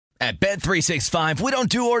At Bet365, we don't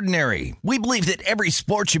do ordinary. We believe that every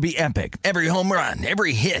sport should be epic. Every home run,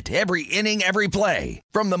 every hit, every inning, every play.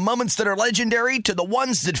 From the moments that are legendary to the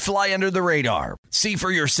ones that fly under the radar. See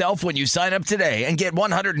for yourself when you sign up today and get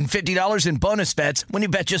 $150 in bonus bets when you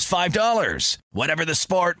bet just $5. Whatever the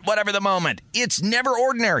sport, whatever the moment, it's never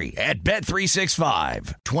ordinary at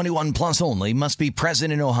Bet365. 21 plus only. Must be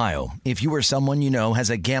present in Ohio. If you or someone you know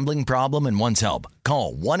has a gambling problem and wants help,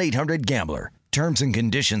 call 1-800-GAMBLER. Terms and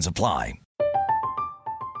conditions apply.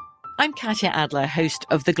 I'm Katya Adler, host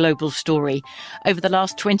of The Global Story. Over the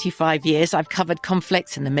last 25 years, I've covered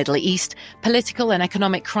conflicts in the Middle East, political and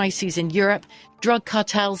economic crises in Europe, drug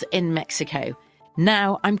cartels in Mexico.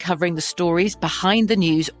 Now I'm covering the stories behind the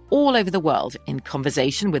news all over the world in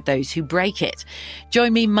conversation with those who break it.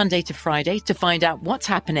 Join me Monday to Friday to find out what's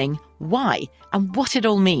happening, why, and what it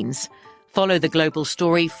all means. Follow The Global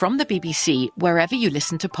Story from the BBC wherever you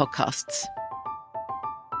listen to podcasts.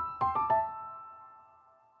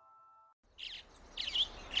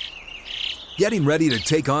 Getting ready to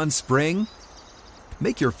take on spring?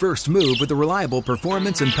 Make your first move with the reliable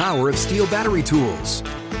performance and power of Steel battery tools.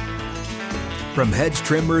 From hedge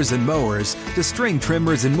trimmers and mowers to string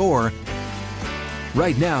trimmers and more,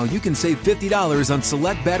 right now you can save $50 on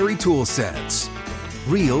select battery tool sets.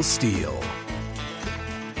 Real Steel.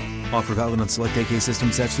 Offer valid on select AK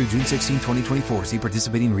system sets through June 16, 2024. See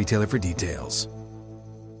participating retailer for details.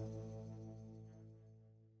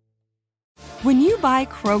 When you buy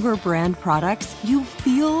Kroger brand products, you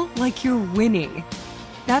feel like you're winning.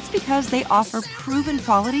 That's because they offer proven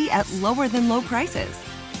quality at lower than low prices.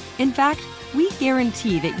 In fact, we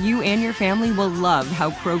guarantee that you and your family will love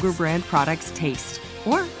how Kroger brand products taste,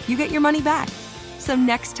 or you get your money back. So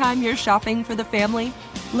next time you're shopping for the family,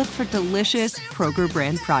 look for delicious Kroger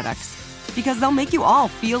brand products, because they'll make you all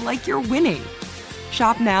feel like you're winning.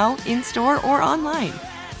 Shop now, in-store, or online.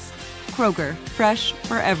 Kroger, fresh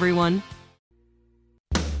for everyone.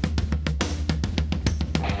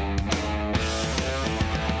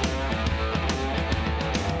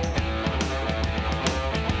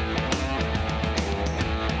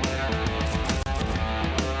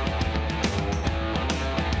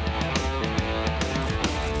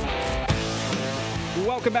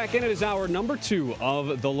 Welcome back in. It is hour number 2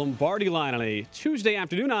 of the Lombardi Line on a Tuesday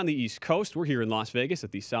afternoon on the East Coast. We're here in Las Vegas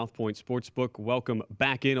at the South Point Sportsbook. Welcome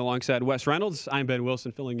back in alongside Wes Reynolds. I'm Ben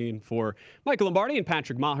Wilson, filling in for Michael Lombardi and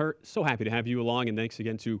Patrick Maher. So happy to have you along, and thanks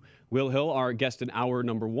again to Will Hill, our guest in hour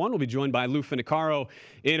number 1. We'll be joined by Lou Finicaro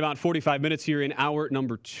in about 45 minutes here in hour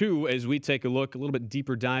number 2 as we take a look, a little bit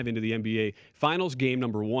deeper dive into the NBA Finals. Game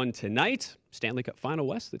number 1 tonight. Stanley Cup Final,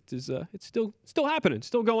 West. It is, it's still happening,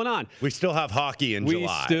 still going on. We still have hockey in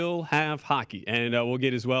July. We still have hockey. And we'll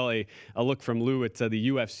get as well a look from Lou at the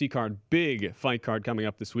UFC card. Big fight card coming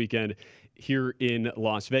up this weekend here in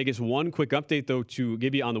Las Vegas. One quick update, though, to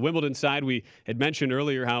give you on the Wimbledon side. We had mentioned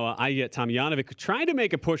earlier how Ajla Tomljanovic tried to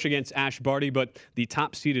make a push against Ash Barty, but the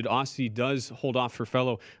top-seeded Aussie does hold off her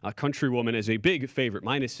fellow countrywoman as a big favorite,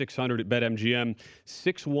 minus 600 at BetMGM,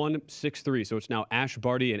 6-1, 6-3. So it's now Ash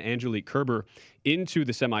Barty and Angelique Kerber into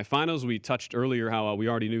the semifinals. We touched earlier how we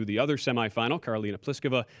already knew the other semifinal, Karolina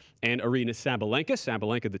Pliskova and Aryna Sabalenka.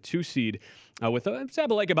 Sabalenka, the 2 seed, with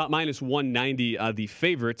Sabalenka about minus 190, the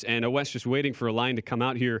favorites. And West just waiting for a line to come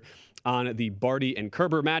out here on the Barty and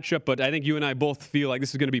Kerber matchup. But I think you and I both feel like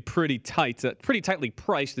this is going to be pretty tight, pretty tightly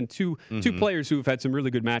priced, and two players who have had some really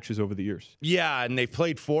good matches over the years. Yeah, and they've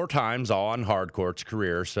played 4 times, all on hard courts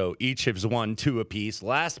career, so each has won 2 apiece.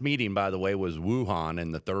 Last meeting, by the way, was Wuhan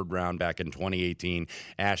in the 3rd round back in 2018.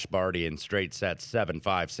 Ash Barty in straight sets, 7-5,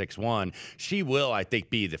 6-1. She will, I think,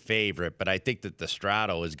 be the favorite, but I think that the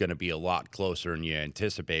straddle is going to be a lot closer than you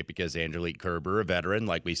anticipate because Angelique Kerber, a veteran,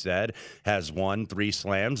 like we said, has won 3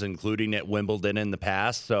 slams, including at Wimbledon in the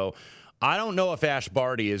past. So I don't know if Ash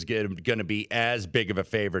Barty is going to be as big of a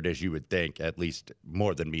favorite as you would think, at least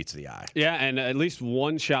more than meets the eye. Yeah, and at least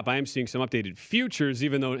one shop, I am seeing some updated futures,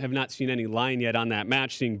 even though I have not seen any line yet on that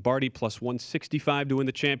match. Seeing Barty plus 165 to win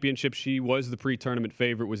the championship. She was the pre-tournament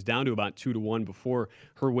favorite, was down to about 2-1 before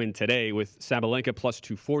her win today, with Sabalenka plus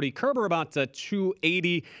 240. Kerber about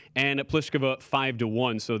 280, and Pliskova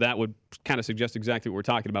 5-1. So that would kind of suggest exactly what we're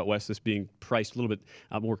talking about, Wes, this being priced a little bit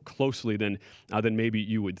more closely than maybe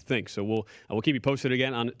you would think. So we'll keep you posted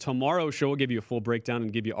again on tomorrow's show. We'll give you a full breakdown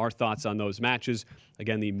and give you our thoughts on those matches.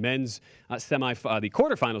 Again, the men's the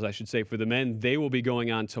quarterfinals, I should say, for the men, they will be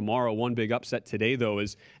going on tomorrow. One big upset today, though,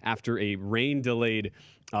 is after a rain-delayed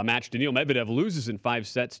match. Daniil Medvedev loses in 5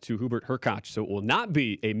 sets to Hubert Hurkacz, so it will not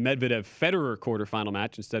be a Medvedev-Federer quarterfinal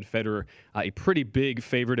match. Instead, Federer a pretty big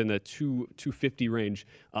favorite in the 250 range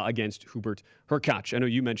against Hubert Hurkacz. I know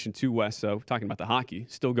you mentioned too, Wes, talking about the hockey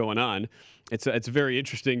still going on. It's very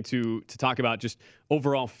interesting to talk about just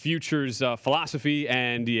overall futures philosophy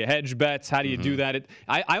and do you hedge bets? How do you do that?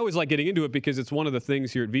 I always like getting into it because it's one of the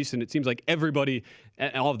things here at VSiN. It seems like everybody,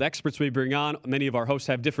 all of the experts we bring on, many of our hosts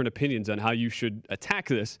have different opinions on how you should attack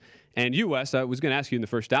this. And you, Wes, I was going to ask you in the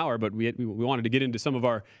first hour, but we wanted to get into some of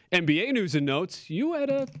our NBA news and notes. You had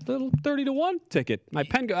a little 30-1 ticket. My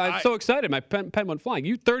pen, I'm so excited. My pen went flying.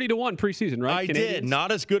 You 30-1 preseason, right? I did.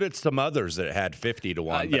 Not as good as some others that had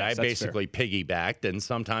 50-1, but I basically piggybacked. And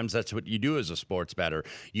sometimes that's what you do as a sports bettor.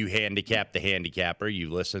 You handicap the handicapper. You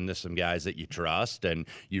listen to some guys that you trust, and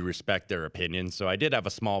you respect their opinions. So I did have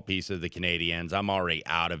a small piece of the Canadiens. I'm already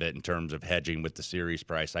out of it in terms of hedging with the series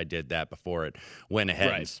price. I did that before it went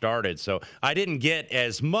ahead and started. So I didn't get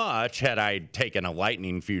as much. Had I taken a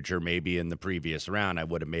Lightning future maybe in the previous round, I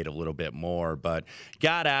would have made a little bit more, but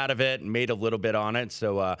got out of it and made a little bit on it.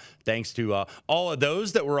 So thanks to all of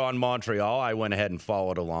those that were on Montreal, I went ahead and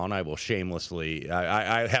followed along. I will shamelessly,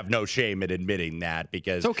 I have no shame in admitting that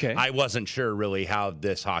because I wasn't sure really how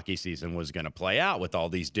this hockey season was going to play out with all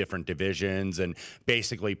these different divisions and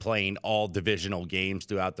basically playing all divisional games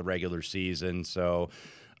throughout the regular season. So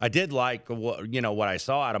I did like what I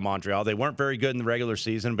saw out of Montreal. They weren't very good in the regular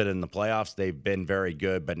season, but in the playoffs, they've been very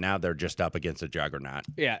good. But now they're just up against a juggernaut.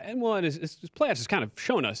 Yeah, and playoffs has kind of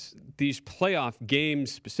shown us these playoff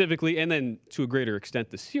games specifically, and then to a greater extent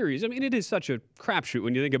the series. I mean, it is such a crapshoot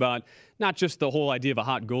when you think about not just the whole idea of a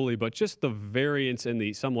hot goalie, but just the variance and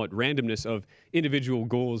the somewhat randomness of individual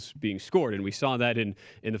goals being scored. And we saw that in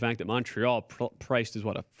the fact that Montreal priced as,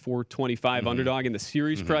 a 425 underdog in the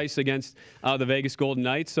series price against the Vegas Golden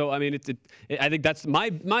Knights. So, I mean, I think that's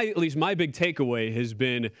at least my big takeaway has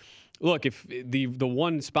been, look, if the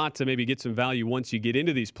one spot to maybe get some value once you get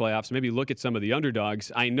into these playoffs, maybe look at some of the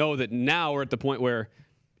underdogs. I know that now we're at the point where,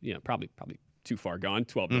 probably too far gone,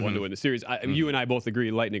 12-1 to win the series. You and I both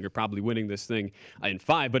agree Lightning are probably winning this thing in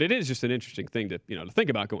 5, but it is just an interesting thing to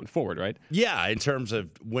think about going forward, right? Yeah, in terms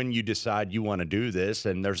of when you decide you want to do this,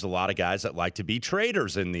 and there's a lot of guys that like to be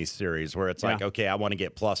traders in these series where it's like, okay, I want to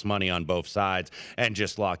get plus money on both sides and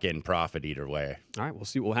just lock in profit either way. All right, we'll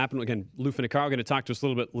see what will happen. Again, Lou Finicaro going to talk to us a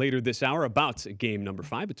little bit later this hour about game number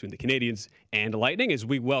 5 between the Canadiens and Lightning as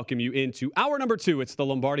we welcome you into hour number 2. It's the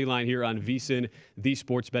Lombardi line here on VSiN, the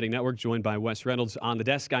Sports Betting Network, joined by Wes Reynolds on the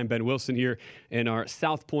desk. I'm Ben Wilson here in our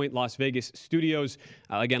South Point, Las Vegas studios.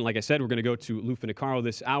 Again, like I said, we're going to go to Lou Finicaro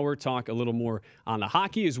this hour, talk a little more on the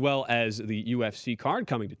hockey as well as the UFC card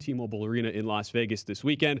coming to T-Mobile Arena in Las Vegas this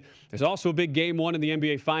weekend. There's also a big game 1 in the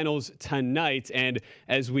NBA Finals tonight. And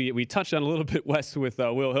as we touched on a little bit, Wes, with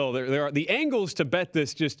Will Hill, there are the angles to bet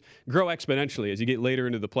this just grow exponentially as you get later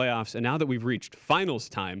into the playoffs. And now that we've reached finals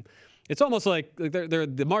time, it's almost like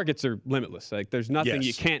the markets are limitless. Like there's nothing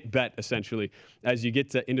you can't bet essentially as you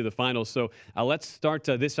get into the finals. So let's start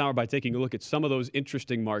this hour by taking a look at some of those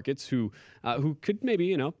interesting markets who could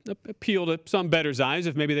maybe appeal to some bettors' eyes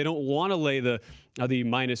if maybe they don't want to lay the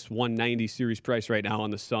minus 190 series price right now on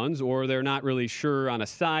the Suns, or they're not really sure on a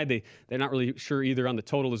side. They're not really sure either on the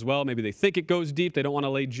total as well. Maybe they think it goes deep. They don't want to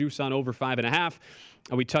lay juice on over 5.5.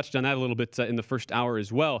 We touched on that a little bit in the first hour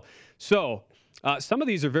as well. So some of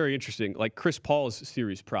these are very interesting, like Chris Paul's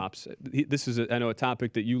series props. This is, I know, a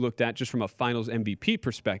topic that you looked at just from a finals MVP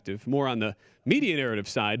perspective, more on the media narrative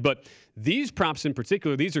side. But these props in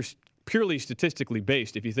particular, these are purely statistically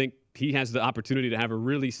based. If you think he has the opportunity to have a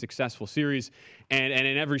really successful series and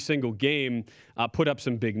in every single game put up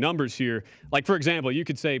some big numbers here. Like, for example, you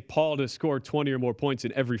could say Paul to score 20 or more points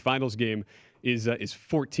in every finals game is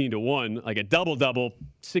 14-1, like a double-double,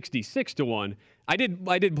 66-1. I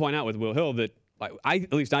did point out with Will Hill that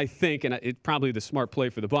at least I think, and it's probably the smart play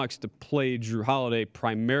for the Bucks to play Jrue Holiday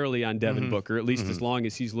primarily on Devin Booker, at least as long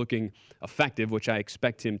as he's looking effective, which I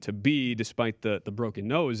expect him to be despite the broken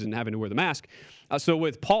nose and having to wear the mask. So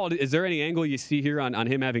with Paul, is there any angle you see here on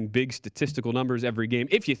him having big statistical numbers every game?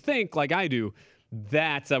 If you think, like I do,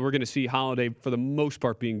 that we're going to see Holiday, for the most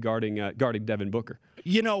part, being guarding Devin Booker.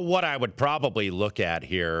 You know, what I would probably look at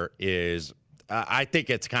here is I think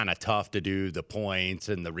it's kind of tough to do the points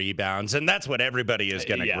and the rebounds, and that's what everybody is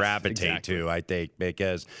going to gravitate to, I think,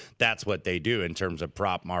 because that's what they do in terms of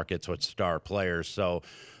prop markets with star players. So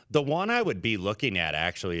The one I would be looking at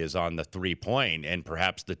actually is on the 3-point and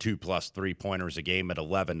perhaps the 2+ 3-pointers a game at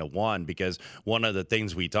 11-1, because one of the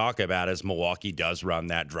things we talk about is Milwaukee does run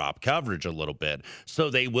that drop coverage a little bit. So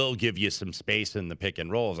they will give you some space in the pick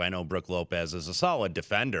and rolls. I know Brook Lopez is a solid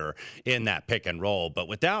defender in that pick and roll, but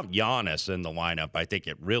without Giannis in the lineup, I think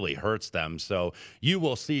it really hurts them. So you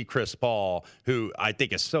will see Chris Paul, who I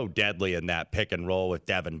think is so deadly in that pick and roll with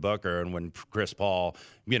Devin Booker. And when Chris Paul,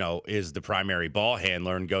 is the primary ball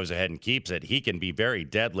handler and goes ahead and keeps it, he can be very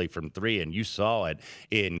deadly from 3. And you saw it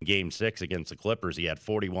in Game 6 against the Clippers. He had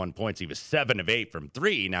 41 points. He was 7 of 8 from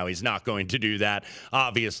 3. Now, he's not going to do that,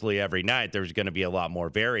 obviously, every night. There's going to be a lot more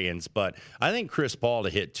variance. But I think Chris Paul to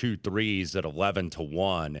hit 2 threes at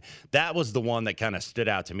 11-1, that was the one that kind of stood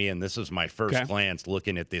out to me. And this was my first glance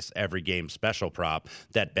looking at this every game special prop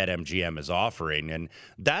that BetMGM is offering. And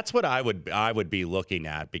that's what I would be looking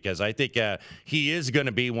at, because I think he is going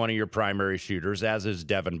to be one of your primary shooters, as is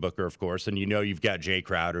Devin Booker, of course. And you've got Jay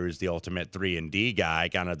Crowder, who's the ultimate 3-and-D guy,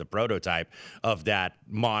 kind of the prototype of that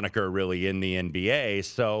moniker really in the NBA.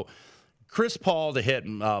 So Chris Paul to hit,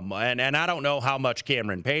 and I don't know how much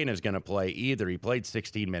Cameron Payne is going to play either. He played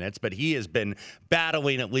 16 minutes, but he has been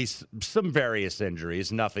battling at least some various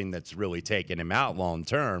injuries, nothing that's really taken him out long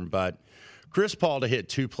term. But Chris Paul to hit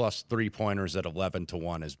 2+ 3-pointers at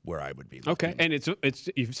 11-1 is where I would be looking. Okay, and it's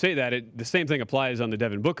you say that the same thing applies on the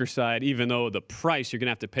Devin Booker side. Even though the price, you're going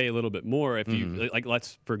to have to pay a little bit more. If you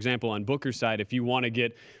let's, for example, on Booker's side, if you want to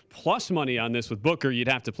get plus money on this with Booker, you'd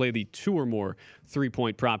have to play the 2 or more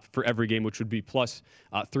 3-point prop for every game, which would be plus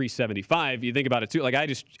 375. You think about it too. Like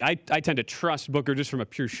I tend to trust Booker just from a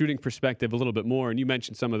pure shooting perspective a little bit more. And you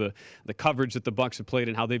mentioned some of the coverage that the Bucks have played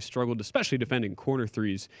and how they've struggled, especially defending corner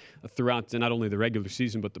threes throughout not only the regular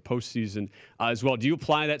season but the postseason as well. Do you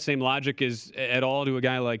apply that same logic at all to a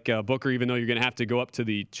guy like Booker, even though you're going to have to go up to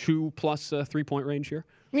the 2+ 3-point range here?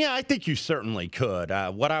 Yeah, I think you certainly could.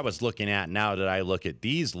 What I was looking at now that I look at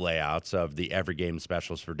these layouts of the every game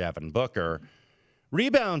specials for Devin Booker,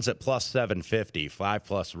 rebounds at plus 750,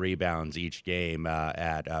 5+ rebounds each game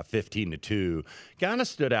at 15-2, kind of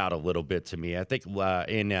stood out a little bit to me. I think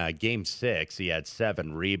in Game 6, he had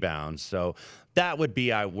 7 rebounds. So that would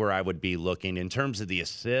be where I would be looking. In terms of the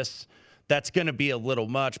assists, that's going to be a little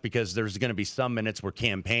much, because there's going to be some minutes where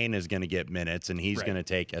Cam Payne is going to get minutes and he's going to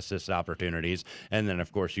take assist opportunities. And then,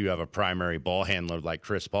 of course, you have a primary ball handler like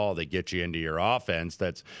Chris Paul that gets you into your offense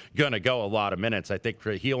that's going to go a lot of minutes. I think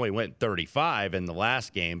he only went 35 in the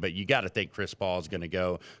last game, but you got to think Chris Paul is going to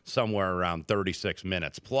go somewhere around 36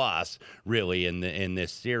 minutes plus, really, in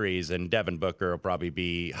this series. And Devin Booker will probably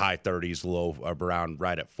be high 30s, low around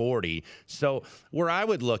right at 40. So where I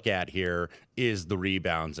would look at here is the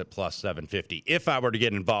rebounds at plus 750 if I were to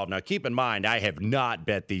get involved. Now, keep in mind, I have not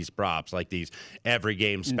bet these props, like these every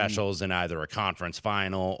game specials in either a conference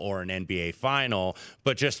final or an NBA final,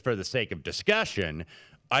 but just for the sake of discussion,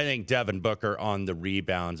 I think Devin Booker on the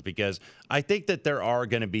rebounds, because I think that there are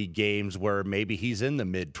going to be games where maybe he's in the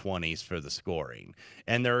mid-20s for the scoring,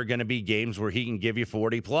 and there are going to be games where he can give you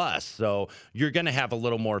 40+. So you're going to have a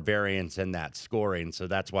little more variance in that scoring, so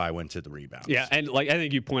that's why I went to the rebounds. Yeah, and I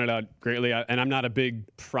think you pointed out greatly, and I'm not a big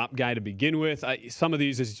prop guy to begin with. Some of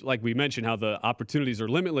these is, like we mentioned, how the opportunities are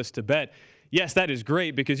limitless to bet. Yes, that is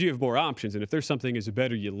great because you have more options, and if there's something as a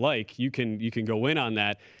better you like, you can go in on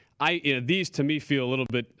that. These to me feel a little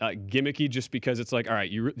bit gimmicky, just because it's like, all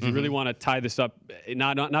right, you really want to tie this up.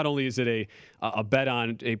 Not only is it a bet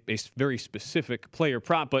on a very specific player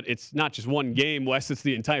prop, but it's not just one game, Wes. It's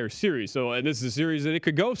the entire series. So, and this is a series that it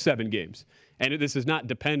could go 7 games. And this does not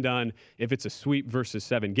depend on if it's a sweep versus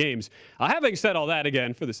 7 games. Having said all that,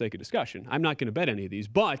 again, for the sake of discussion, I'm not going to bet any of these,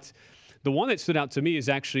 but the one that stood out to me is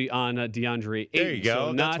actually on DeAndre Ayton. There you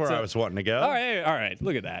go. So that's where I was wanting to go. All right.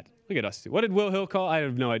 Look at that. Look at us. What did Will Hill call? I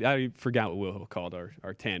have no idea. I forgot what Will Hill called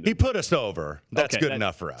our tandem. He put us over. That's good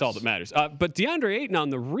enough for us. That's all that matters. But DeAndre Ayton on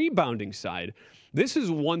the rebounding side, this is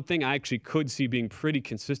one thing I actually could see being pretty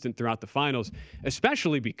consistent throughout the finals,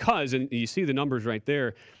 especially because, and you see the numbers right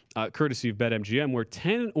there, courtesy of BetMGM, where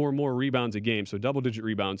 10 or more rebounds a game, so double-digit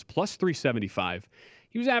rebounds, plus 375.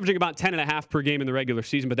 He was averaging about 10.5 per game in the regular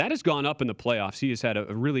season, but that has gone up in the playoffs. He has had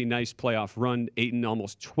a really nice playoff run. Ayton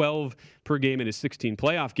almost 12 per game in his 16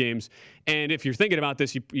 playoff games. And if you're thinking about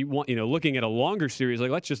this, you want, looking at a longer series,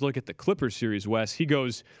 like let's just look at the Clippers series, Wes. He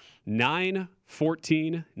goes 9,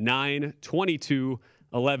 14, 9, 22,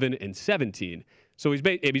 11, and 17. So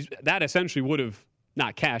that essentially would have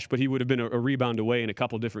not cash, but he would have been a rebound away in a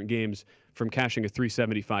couple different games from cashing a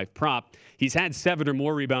 375 prop. He's had 7 or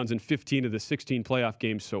more rebounds in 15 of the 16 playoff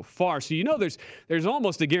games so far. So there's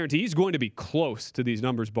almost a guarantee he's going to be close to these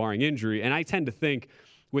numbers barring injury. And I tend to think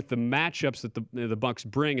with the matchups that the Bucks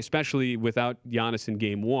bring, especially without Giannis in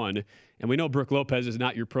Game 1. And we know Brook Lopez is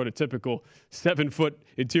not your prototypical 7-foot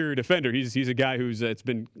interior defender. He's a guy who's it's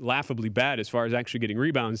been laughably bad as far as actually getting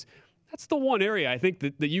rebounds. That's the one area I think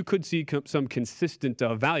that you could see some consistent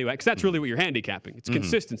value at, because that's really what you're handicapping. It's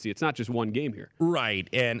consistency. It's not just one game here. Right.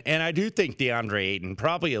 And I do think DeAndre Ayton,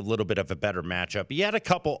 probably a little bit of a better matchup. He had a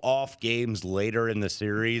couple off games later in the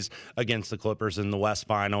series against the Clippers in the West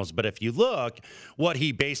Finals. But if you look, what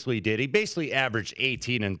he basically averaged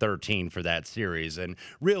 18 and 13 for that series. And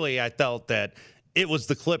really, I felt that it was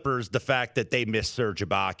the Clippers, the fact that they missed Serge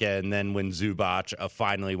Ibaka, and then when Zubac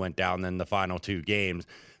finally went down in the final 2 games,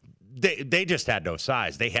 They just had no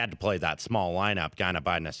size. They had to play that small lineup kind of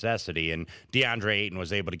by necessity, and DeAndre Ayton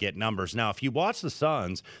was able to get numbers. Now, if you watch the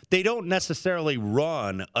Suns, they don't necessarily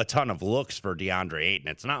run a ton of looks for DeAndre Ayton.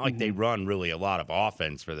 It's not like they run really a lot of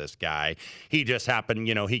offense for this guy. He just happened,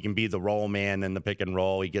 he can be the roll man in the pick and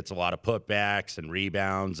roll. He gets a lot of putbacks and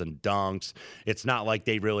rebounds and dunks. It's not like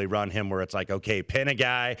they really run him where it's like, okay, pin a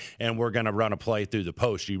guy and we're going to run a play through the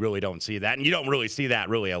post. You really don't see that, and you don't really see that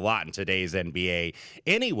really a lot in today's NBA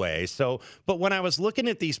anyway. But when I was looking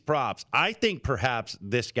at these props, I think perhaps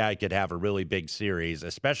this guy could have a really big series,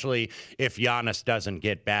 especially if Giannis doesn't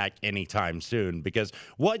get back anytime soon. Because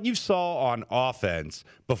what you saw on offense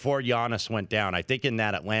before Giannis went down, I think in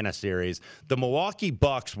that Atlanta series, the Milwaukee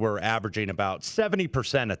Bucks were averaging about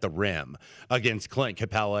 70% at the rim against Clint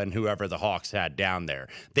Capella and whoever the Hawks had down there.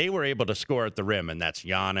 They were able to score at the rim, and that's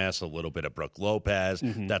Giannis, a little bit of Brook Lopez.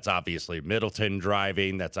 That's obviously Middleton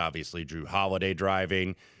driving. That's obviously Drew Holiday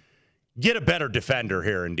driving. Get a better defender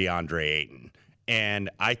here in DeAndre Ayton. And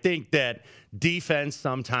I think that defense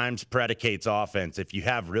sometimes predicates offense. If you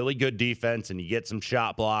have really good defense and you get some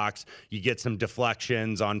shot blocks, you get some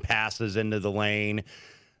deflections on passes into the lane,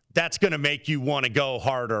 that's going to make you want to go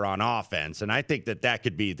harder on offense. And I think that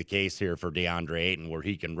could be the case here for DeAndre Ayton, where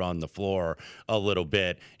he can run the floor a little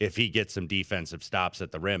bit if he gets some defensive stops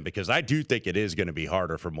at the rim, because I do think it is going to be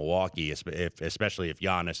harder for Milwaukee, especially if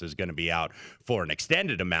Giannis is going to be out for an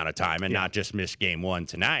extended amount of time and not just miss Game 1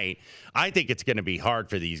 tonight. I think it's going to be hard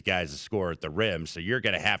for these guys to score at the rim, so you're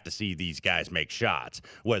going to have to see these guys make shots,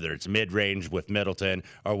 whether it's mid-range with Middleton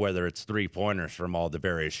or whether it's three-pointers from all the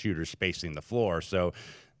various shooters spacing the floor. So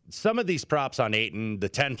some of these props on Ayton, the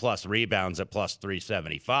 10-plus rebounds at plus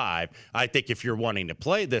 375, I think if you're wanting to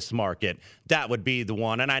play this market, that would be the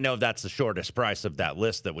one. And I know that's the shortest price of that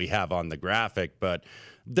list that we have on the graphic, but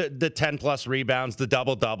the 10-plus rebounds, the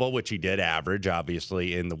double-double, which he did average,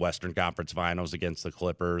 obviously, in the Western Conference Finals against the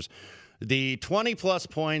Clippers, the 20-plus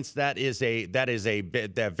points, that is a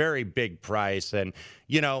very big price. And,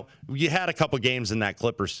 you had a couple games in that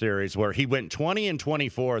Clippers series where he went 20 and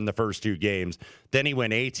 24 in the first 2 games. Then he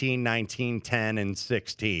went 18, 19, 10, and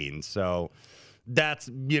 16. So that's,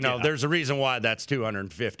 there's a reason why that's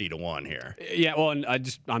 250 to 1 here. Yeah, well, and I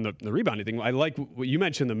just on the rebounding thing, I like what you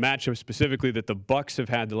mentioned, the matchup specifically that the Bucks have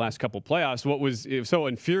had the last couple playoffs. What was so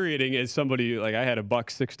infuriating as somebody, like I had a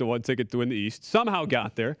Bucks 6-1 ticket to win the East, somehow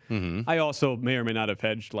got there. I also may or may not have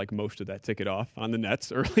hedged like most of that ticket off on the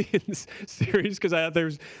Nets early in this series, because I thought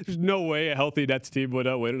there's no way a healthy Nets team would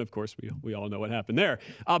win, and of course we all know what happened there.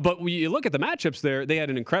 But when you look at the matchups there, they had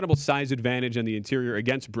an incredible size advantage in the interior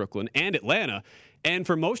against Brooklyn and Atlanta. And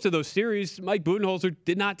for most of those series, Mike Budenholzer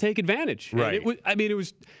did not take advantage. Right. It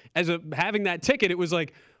was having that ticket, it was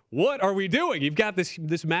like, what are we doing? You've got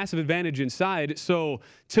this massive advantage inside. So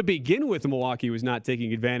to begin with, Milwaukee was not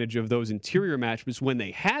taking advantage of those interior matchups when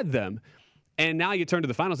they had them. And now you turn to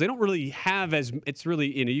the finals. They don't really have it's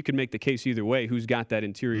really, you can make the case either way who's got that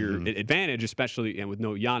interior advantage, especially, and with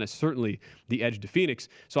no Giannis, certainly the edge to Phoenix.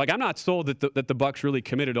 So, I'm not sold that the Bucks really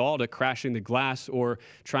committed all to crashing the glass or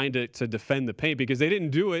trying to defend the paint, because they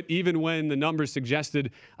didn't do it even when the numbers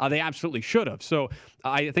suggested they absolutely should have. So,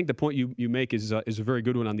 I think the point you make is a very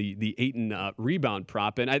good one on the Ayton rebound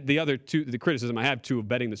prop. And the other the criticism I have, too, of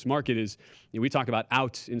betting this market is, we talk about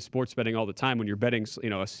outs in sports betting all the time when you're betting,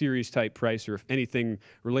 a series type price, or if anything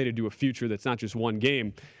related to a future that's not just one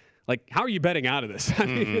game. Like, how are you betting out of this? I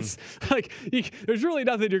mean, it's like there's really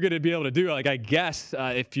nothing you're going to be able to do. Like, I guess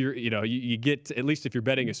if you're, you get, at least if you're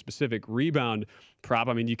betting a specific rebound prop,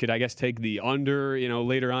 I mean, you could, I guess, take the under,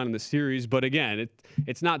 later on in the series. But again,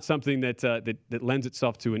 it's not something that lends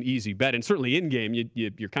itself to an easy bet. And certainly in game,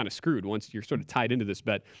 you're kind of screwed once you're sort of tied into this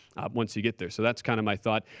bet once you get there. So that's kind of my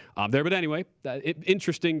thought there. But anyway,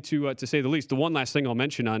 interesting to say the least. The one last thing I'll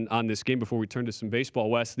mention on this game before we turn to some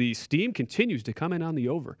baseball, Wes, the steam continues to come in on the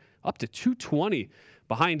over, up to 220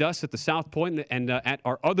 behind us at the South Point and at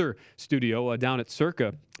our other studio down at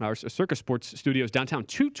Circa, our Circa Sports Studios downtown,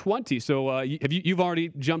 220. So you've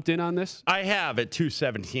already jumped in on this? I have at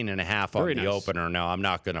 217.5 on the opener. Now, I'm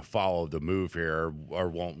not going to follow the move here or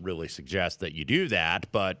won't really suggest that you do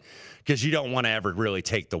that, but because you don't want to ever really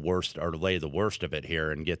take the worst or lay the worst of it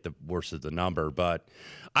here and get the worst of the number. But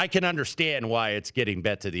I can understand why it's getting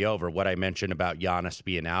bet to the over. What I mentioned about Giannis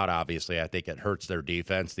being out, obviously, I think it hurts their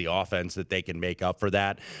defense, the offense that they can make up for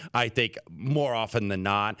that. I think more often than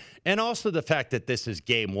not. And also the fact that this is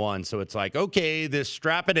game one. So it's like, okay, this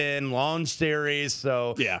strap it in, long series.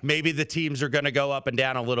 So maybe the teams are going to go up and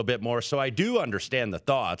down a little bit more. So I do understand the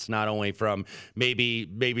thoughts, not only from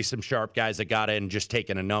maybe some sharp guys that got in just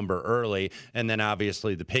taking a number early, and then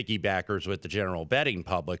obviously the piggybackers with the general betting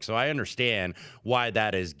public. So I understand why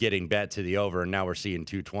that is getting bet to the over, and now we're seeing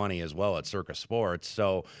 220 as well at Circa Sports.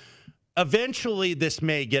 So eventually this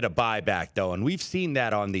may get a buyback, though, and we've seen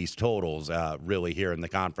that on these totals really here in the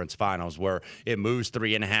conference finals where it moves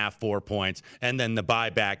 3.5, 4 points, and then the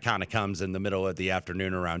buyback kind of comes in the middle of the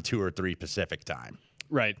afternoon around 2 or 3 Pacific time.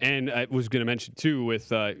 Right, and I was going to mention, too, with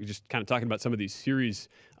just kind of talking about some of these series,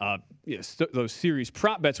 those series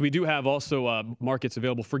prop bets, we do have also markets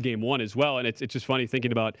available for game one as well, and it's just funny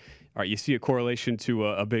thinking about, all right, you see a correlation to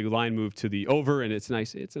a big line move to the over, and it's a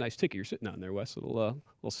nice ticket you're sitting on there, Wes. A little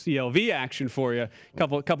CLV action for you.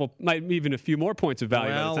 Couple, might even a few more points of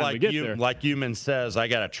value by the time we get there. Like Human says, I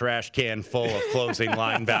got a trash can full of closing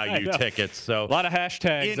line value tickets. So a lot of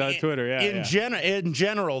hashtags on Twitter. In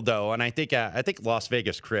general, though, and I think Las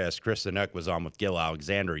Vegas Chris Sanook was on with Gil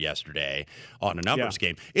Alexander yesterday on a numbers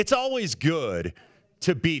game. It's always good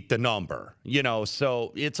to beat the number,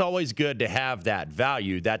 so it's always good to have that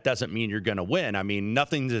value. That doesn't mean you're going to win. I mean,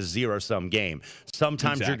 nothing's a zero-sum game.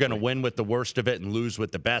 Sometimes you're going to win with the worst of it and lose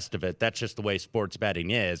with the best of it. That's just the way sports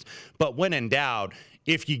betting is. But when in doubt,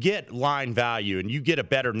 if you get line value and you get a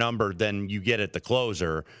better number than you get at the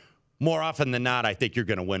closer, more often than not, I think you're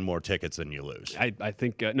going to win more tickets than you lose. I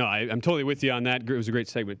think I'm totally with you on that. It was a great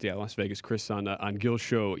segment, Las Vegas Chris on Gil's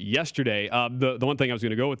show yesterday. The one thing I was going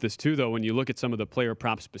to go with this too, though, when you look at some of the player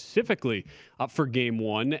props specifically for Game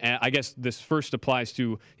 1, I guess this first applies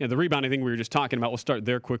to the rebounding thing we were just talking about. We'll start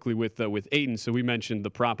there quickly with Ayton. So we mentioned the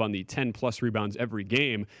prop on the 10+ rebounds every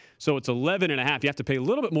game. So it's 11.5. You have to pay a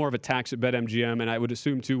little bit more of a tax at BetMGM, and I would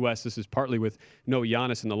assume too, Wes, this is partly with no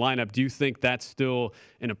Giannis in the lineup. Do you think that's still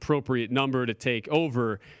an appropriate number to take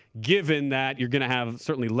over, given that you're going to have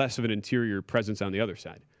certainly less of an interior presence on the other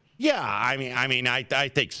side? Yeah, I mean, I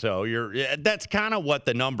think so. That's kind of what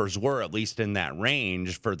the numbers were, at least in that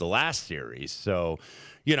range for the last series. So,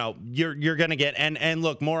 you're going to get and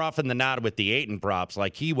look, more often than not with the Ayton props,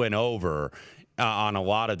 like he went over on a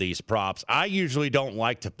lot of these props. I usually don't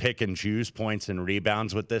like to pick and choose points and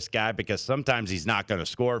rebounds with this guy because sometimes he's not going to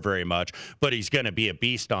score very much, but he's going to be a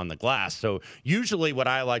beast on the glass. So usually what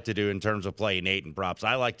I like to do in terms of playing Ayton props,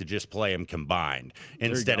 I like to just play them combined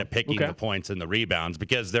instead of picking the points and the rebounds,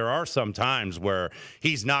 because there are some times where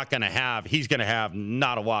he's going to have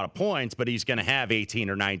not a lot of points, but he's going to have 18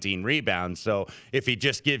 or 19 rebounds. So if he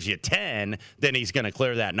just gives you 10, then he's going to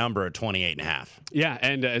clear that number at 28.5. Yeah,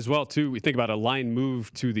 and as well, too, we think about a line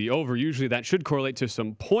move to the over. Usually that should correlate to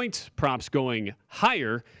some points props going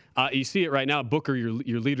higher. You see it right now. Booker,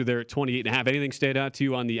 your leader there at 28.5. Anything stand out to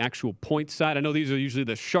you on the actual point side? I know these are usually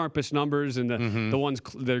the sharpest numbers and the ones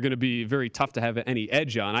that are going to be very tough to have any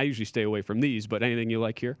edge on. I usually stay away from these, but anything you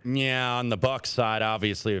like here? Yeah, on the Bucks side,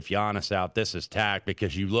 obviously, if Giannis out, this is tact,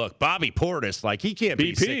 because you look, Bobby Portis, like he can't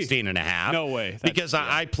be 16.5. No way. Because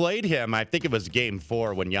I played him, I think it was game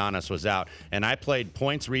 4 when Giannis was out, and I played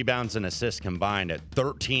points, rebounds, and assists combined at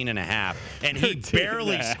 13.5, and he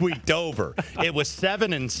barely squeaked over. It was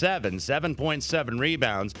 7.7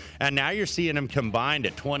 rebounds, and now you're seeing him combined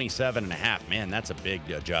at 27.5. Man, that's a big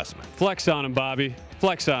adjustment. Flex on him, Bobby.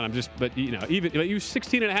 Flex on him. But he was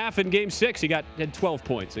 16.5 in Game 6. He had 12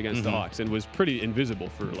 points against the Hawks and was pretty invisible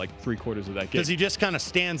for like 3/4 of that game. Because he just kind of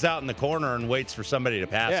stands out in the corner and waits for somebody to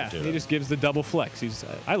pass it to him. He just gives the double flex.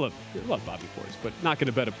 I love Bobby Portis, but not going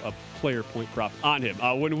to bet a player point prop on him.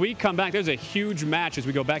 When we come back, there's a huge match as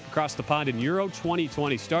we go back across the pond in Euro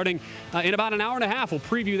 2020, starting in about an hour and a half. We'll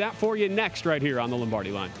preview that for you next right here on the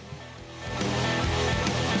Lombardi Line.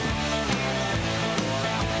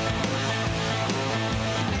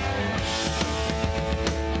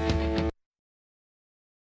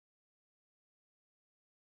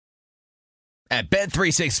 At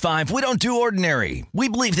Bet365, we don't do ordinary. We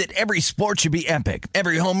believe that every sport should be epic.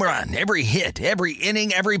 Every home run, every hit, every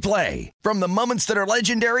inning, every play. From the moments that are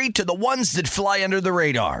legendary to the ones that fly under the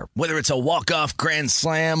radar. Whether it's a walk-off grand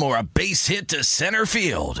slam or a base hit to center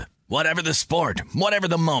field. Whatever the sport, whatever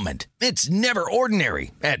the moment, it's never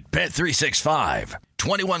ordinary at Bet365.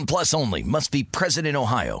 21 plus only. Must be present in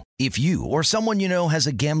Ohio. If you or someone you know has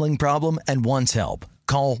a gambling problem and wants help,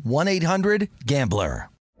 call 1-800-GAMBLER.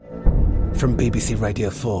 From BBC Radio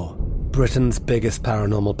 4, Britain's biggest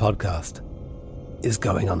paranormal podcast is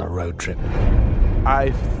going on a road trip.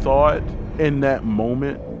 I thought in that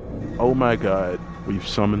moment, oh my God, we've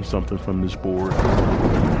summoned something from this board.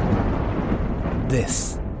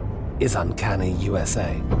 This is Uncanny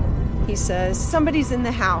USA. He says, somebody's in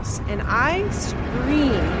the house, and I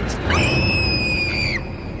screamed.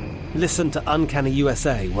 Listen to Uncanny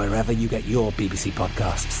USA wherever you get your BBC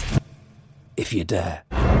podcasts, if you dare.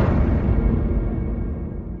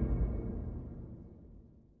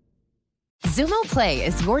 Xumo Play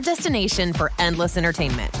is your destination for endless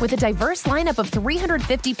entertainment. With a diverse lineup of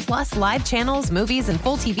 350 plus live channels, movies, and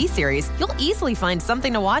full TV series, you'll easily find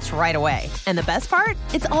something to watch right away. And the best part?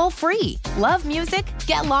 It's all free. Love music?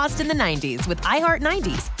 Get lost in the 90s with iHeart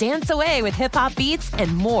 90s, dance away with hip-hop beats,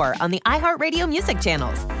 and more on the iHeartRadio music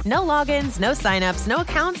channels. No logins, no signups, no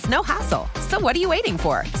accounts, no hassle. So what are you waiting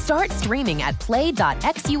for? Start streaming at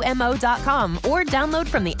play.xumo.com or download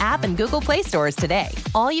from the app and Google Play stores today.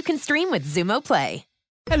 All you can stream with Xumo Play.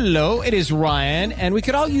 Hello, it is Ryan, and we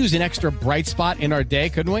could all use an extra bright spot in our day,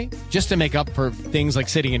 couldn't we? Just to make up for things like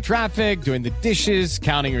sitting in traffic, doing the dishes,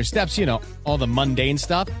 counting your steps, you know, all the mundane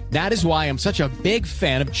stuff. That is why I'm such a big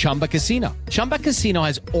fan of Chumba Casino. Chumba Casino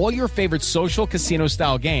has all your favorite social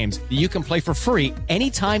casino-style games that you can play for free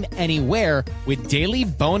anytime, anywhere with daily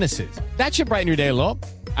bonuses. That should brighten your day a little.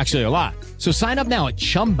 Actually, a lot. So sign up now at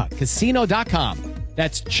ChumbaCasino.com.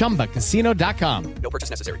 That's ChumbaCasino.com. No purchase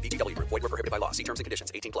necessary. VGW Group. Void where prohibited by law. See terms and conditions.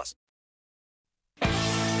 18 plus.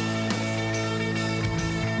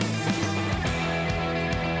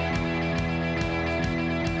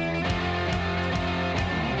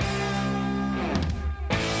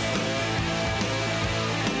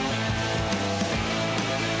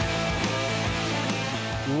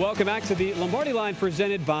 Welcome back to the Lombardi Line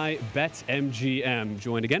presented by BetMGM.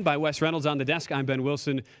 Joined again by Wes Reynolds on the desk. I'm Ben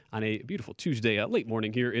Wilson on a beautiful Tuesday, late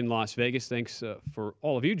morning here in Las Vegas. Thanks for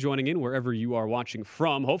all of you joining in wherever you are watching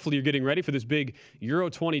from. Hopefully you're getting ready for this big Euro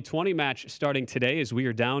 2020 match starting today as we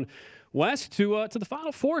are down west to the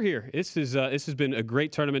Final Four here. This has been a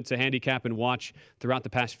great tournament to handicap and watch throughout the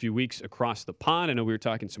past few weeks across the pond. I know we were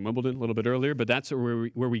talking some Wimbledon a little bit earlier, but that's where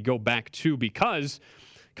we go back to because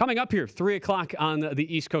coming up here, 3 o'clock on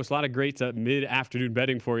the East Coast. A lot of great mid-afternoon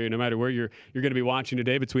betting for you, no matter where you're going to be watching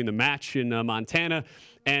today between the match in Montana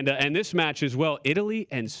and this match as well, Italy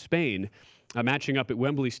and Spain. Matching up at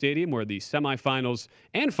Wembley Stadium, where the semifinals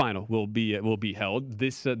and final will be held.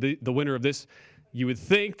 This the winner of this, you would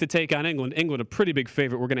think, to take on England. England, a pretty big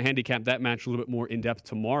favorite. We're going to handicap that match a little bit more in depth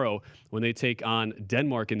tomorrow when they take on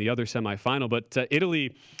Denmark in the other semifinal. But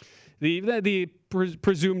Italy, the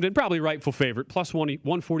presumed and probably rightful favorite, plus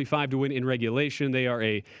 145 to win in regulation. They are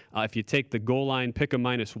if you take the goal line, pick a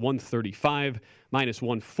minus 135, minus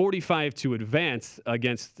 145 to advance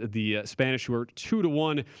against the Spanish, who are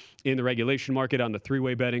 2-1 in the regulation market on the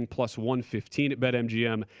three-way betting, plus 115 at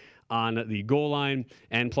BetMGM on the goal line,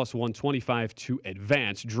 and plus 125 to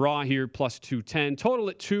advance. Draw here, plus 210. Total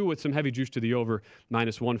at 2 with some heavy juice to the over,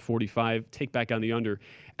 minus 145. Take back on the under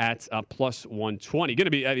at plus 120. Going to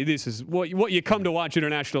be, this is what you come to watch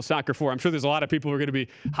international soccer for. I'm sure there's a lot of people who are going to be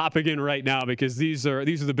hopping in right now because these are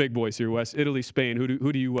the big boys here, Wes. Italy, Spain.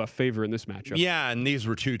 Who do you favor in this matchup? Yeah, and these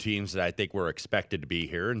were two teams that I think were expected to be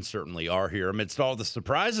here and certainly are here amidst all the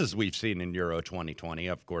surprises we've seen in Euro 2020,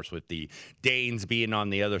 of course, with the Danes being on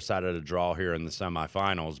the other side of the draw here in the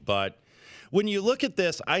semifinals. But when you look at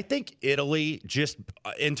this, I think Italy, just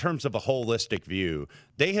in terms of a holistic view,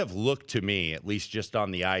 they have looked to me, at least just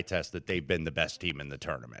on the eye test, that they've been the best team in the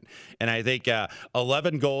tournament. And I think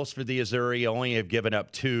 11 goals for the Azzurri, only have given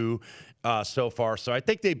up 2 so far. So I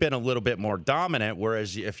think they've been a little bit more dominant,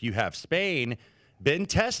 whereas if you have Spain, been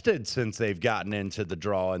tested since they've gotten into the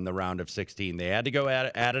draw in the round of 16. They had to go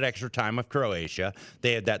at it extra time with Croatia.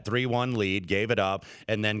 They had that 3-1 lead, gave it up,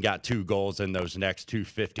 and then got 2 goals in those next 2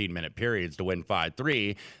 15-minute periods to win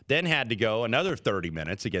 5-3. Then had to go another 30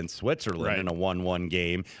 minutes against Switzerland in a 1-1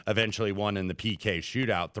 game. Eventually won in the PK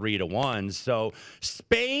shootout 3-1. So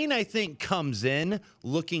Spain, I think, comes in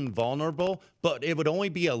looking vulnerable, but it would only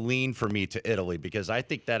be a lean for me to Italy because I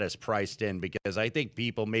think that is priced in because I think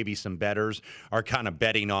people, maybe some bettors, are kind of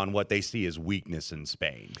betting on what they see as weakness in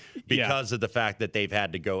Spain because of the fact that they've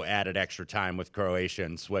had to go added extra time with Croatia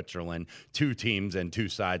and Switzerland, 2 teams and 2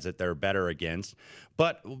 sides that they're better against.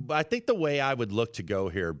 But I think the way I would look to go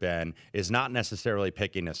here, Ben, is not necessarily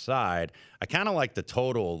picking a side. I kind of like the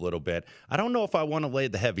total a little bit. I don't know if I want to lay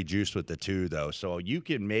the heavy juice with the 2, though. So you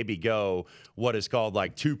can maybe go what is called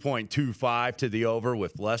like 2.25 to the over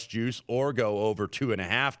with less juice, or go over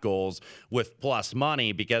 2.5 goals with plus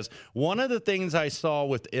money. Because one of the things I saw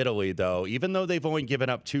with Italy, though, even though they've only given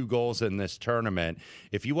up 2 goals in this tournament,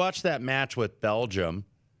 if you watch that match with Belgium,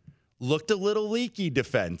 looked a little leaky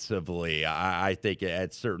defensively, I think,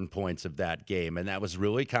 at certain points of that game. And that was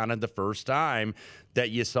really kind of the first time that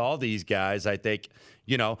you saw these guys, I think,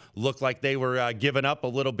 look like they were giving up a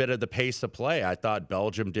little bit of the pace of play. I thought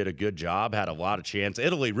Belgium did a good job, had a lot of chance.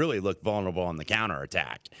 Italy really looked vulnerable on the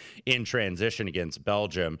counterattack in transition against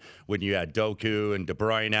Belgium when you had Doku and De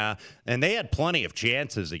Bruyne, and they had plenty of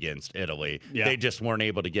chances against Italy. Yeah. They just weren't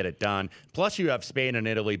able to get it done. Plus, you have Spain and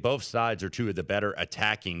Italy. Both sides are 2 of the better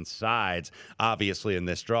attacking sides, obviously, in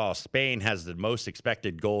this draw. Spain has the most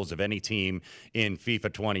expected goals of any team in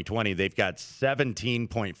FIFA 2020. They've got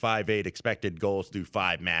 17.58 expected goals through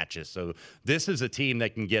 5 matches. So this is a team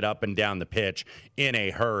that can get up and down the pitch in a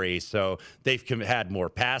hurry. So they've had more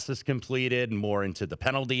passes completed and more into the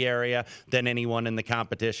penalty area than anyone in the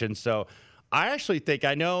competition. So I actually think,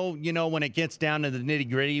 I know, when it gets down to the nitty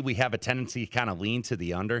gritty, we have a tendency to kind of lean to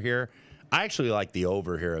the under here. I actually like the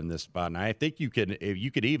over here in this spot. And I think you could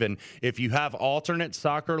even, if you have alternate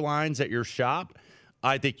soccer lines at your shop,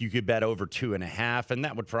 I think you could bet over 2.5, and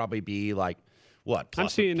that would probably be like, what? I'm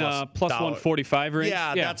seeing plus 145 range.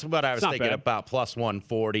 Yeah, that's what I was thinking about, plus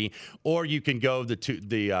 140. Or you can go the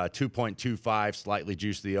 2.25, slightly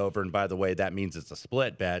juice the over. And by the way, that means it's a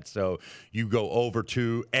split bet. So you go over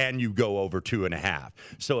 2 and you go over 2.5.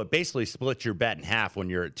 So it basically splits your bet in half when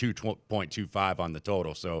you're at 2.25 on the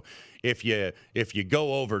total. So if you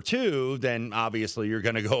go over 2, then obviously you're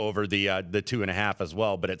going to go over the 2.5 as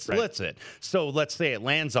well, but it splits it. So let's say it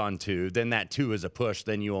lands on 2, then that 2 is a push,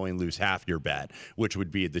 then you only lose half your bet, which would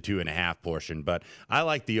be the 2.5 portion. But I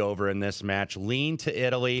like the over in this match. Lean to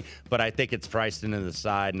Italy, but I think it's priced into the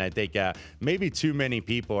side, and I think maybe too many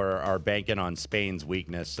people are banking on Spain's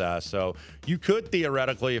weakness. So you could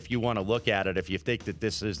theoretically, if you want to look at it, if you think that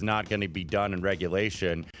this is not going to be done in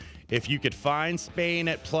regulation, if you could find Spain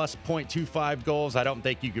at plus 0.25 goals, I don't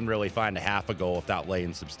think you can really find a half a goal without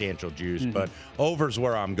laying substantial juice. But over's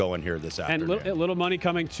where I'm going here this afternoon. And little money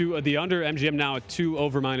coming to the under. MGM now at 2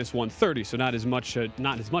 over minus 130, so not as much of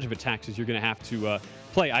a tax as you're going to have to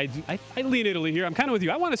play. I lean Italy here. I'm kind of with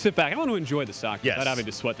you. I want to sit back. I want to enjoy the soccer without having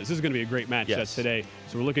to sweat this. This is going to be a great match today,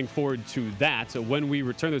 so we're looking forward to that. So when we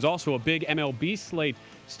return, there's also a big MLB slate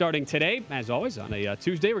starting today. As always, on a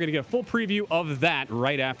Tuesday, we're going to get a full preview of that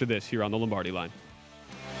right after this here on the Lombardi Line.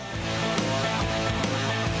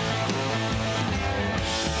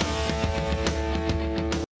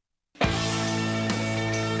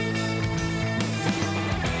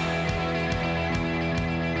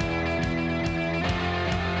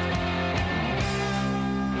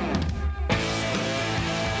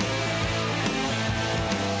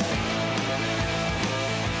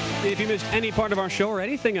 If you missed any part of our show or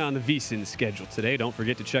anything on the VSiN schedule today, don't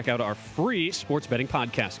forget to check out our free sports betting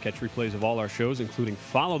podcast. Catch replays of all our shows, including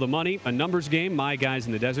Follow the Money, A Numbers Game, My Guys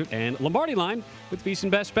in the Desert, and Lombardi Line with VSiN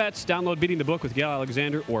Best Bets. Download Beating the Book with Gail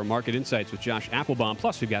Alexander or Market Insights with Josh Applebaum.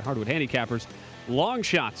 Plus, we've got Hardwood Handicappers, Long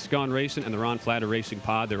Shots, Gone Racing, and the Ron Flatter Racing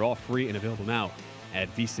Pod. They're all free and available now at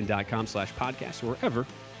VSiN.com/podcast or wherever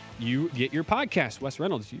you get your podcast. Wes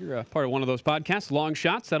Reynolds, you're part of one of those podcasts, Long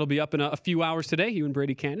Shots. That'll be up in a few hours today. You and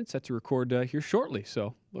Brady Cannon set to record here shortly,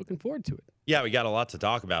 so looking forward to it. Yeah, we got a lot to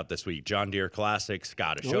talk about this week. John Deere Classic,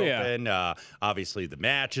 Scottish Open. Obviously, the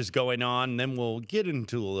match is going on. Then we'll get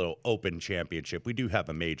into a little Open Championship. We do have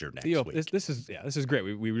a major next week. This is great.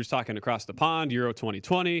 We were just talking across the pond, Euro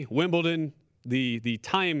 2020, Wimbledon. The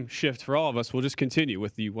time shift for all of us will just continue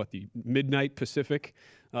with the midnight Pacific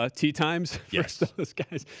tea times for those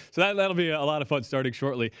guys. So that'll be a lot of fun starting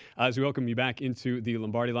shortly as we welcome you back into the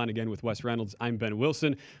Lombardi Line again with Wes Reynolds. I'm Ben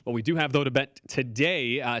Wilson. What we do have, though, to bet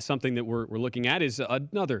today, something that we're looking at is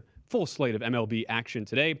another full slate of MLB action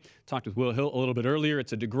today. Talked with Will Hill a little bit earlier.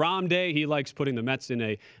 It's a DeGrom day. He likes putting the Mets in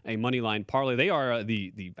a money line parlay. They are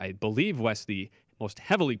I believe, Wes, the most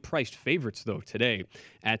heavily priced favorites, though, today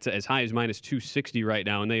at as high as minus 260 right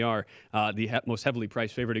now, and they are the most heavily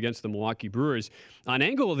priced favorite against the Milwaukee Brewers. An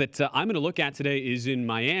angle that I'm going to look at today is in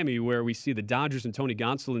Miami, where we see the Dodgers and Tony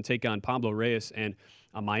Gonsolin take on Pablo Reyes and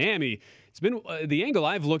Miami. It's been the angle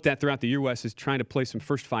I've looked at throughout the year, Wes, is trying to play some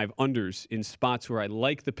first 5 unders in spots where I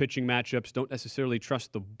like the pitching matchups, don't necessarily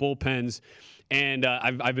trust the bullpens. And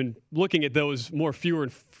I've been looking at those more fewer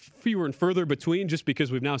and further between, just because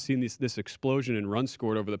we've now seen this explosion in runs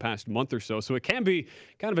scored over the past month or so. So it can be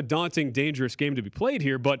kind of a daunting, dangerous game to be played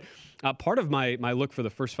here. But part of my look for the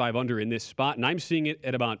first 5 under in this spot, and I'm seeing it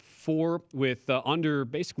at about 4 with under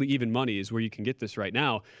basically even money is where you can get this right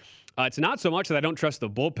now. It's not so much that I don't trust the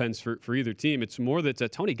bullpens for either team. It's more that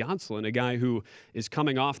Tony Gonsolin, a guy who is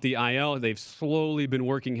coming off the IL, they've slowly been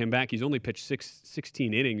working him back. He's only pitched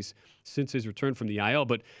 16 innings since his return from the IL,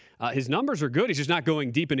 but his numbers are good. He's just not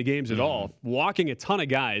going deep into games at all, walking a ton of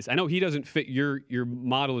guys. I know he doesn't fit your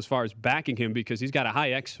model as far as backing him because he's got a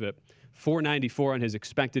high xFIP, 494 on his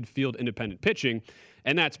expected field independent pitching.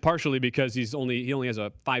 And that's partially because he only has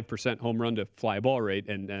a 5% home run to fly ball rate,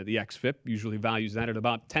 and the xFIP usually values that at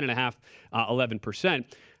about 10.5%, 11%.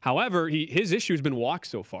 However, his issue has been walks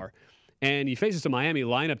so far. And he faces a Miami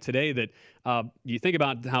lineup today that you think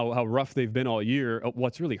about how rough they've been all year.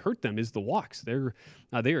 What's really hurt them is the walks.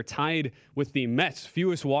 They are tied with the Mets,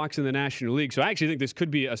 fewest walks in the National League. So I actually think this could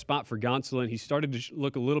be a spot for Gonsolin. He started to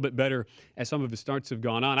look a little bit better as some of his starts have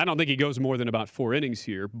gone on. I don't think he goes more than about 4 innings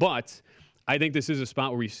here, but I think this is a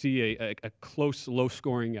spot where we see a close,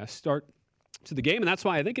 low-scoring start to the game, and that's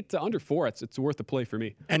why I think it's under 4. It's worth a play for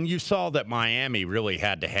me. And you saw that Miami really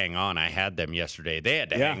had to hang on. I had them yesterday. They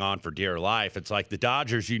had to hang on for dear life. It's like the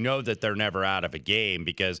Dodgers, you know that they're never out of a game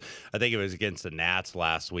because I think it was against the Nats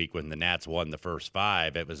last week when the Nats won the first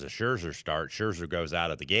 5. It was a Scherzer start. Scherzer goes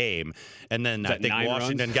out of the game. And then I think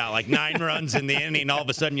Washington got like 9 runs in the inning. All of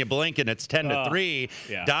a sudden you blink and it's 10-3.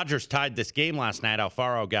 Yeah. Dodgers tied this game last night.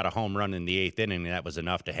 Alfaro got a home run in the 8th inning, and that was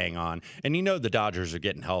enough to hang on. And you know the Dodgers are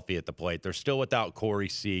getting healthy at the plate. They're still without Corey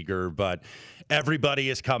Seager, but everybody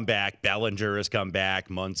has come back. Bellinger has come back.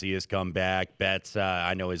 Muncy has come back. Betts,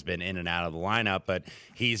 I know, has been in and out of the lineup, but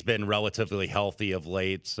he's been relatively healthy of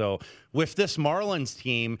late. So with this Marlins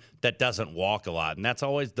team that doesn't walk a lot, and that's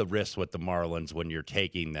always the risk with the Marlins when you're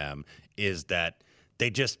taking them, is that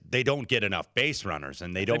they don't get enough base runners,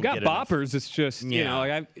 and they've got boppers. It's just you know,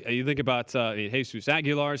 like you think about Jesus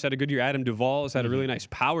Aguilar's had a good year. Adam Duvall has had a really nice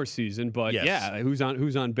power season, but who's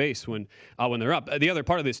on base when they're up? The other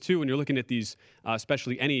part of this too, when you're looking at these,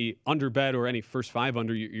 especially any under bet or any first 5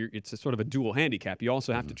 under, it's a sort of a dual handicap. You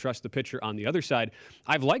also have to trust the pitcher on the other side.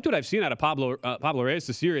 I've liked what I've seen out of Pablo Reyes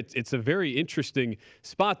this year. It's a very interesting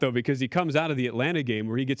spot though, because he comes out of the Atlanta game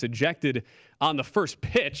where he gets ejected on the first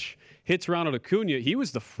pitch, hits Ronald Acuna. He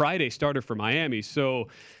was the Friday starter for Miami, so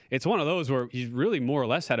it's one of those where he's really more or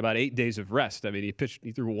less had about 8 days of rest. I mean,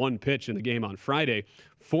 he threw 1 pitch in the game on Friday,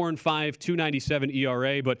 4-5, 2.97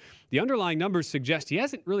 ERA, but the underlying numbers suggest he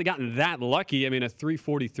hasn't really gotten that lucky. I mean, a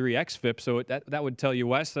 3.43 xFIP, so that would tell you,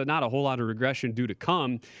 Wes, not a whole lot of regression due to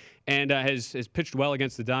come. And has pitched well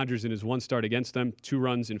against the Dodgers in his 1 start against them, 2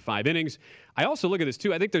 runs in 5 innings. I also look at this,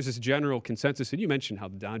 too. I think there's this general consensus, and you mentioned how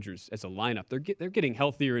the Dodgers, as a lineup, they're getting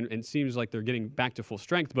healthier and seems like they're getting back to full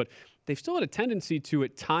strength, but they've still had a tendency to,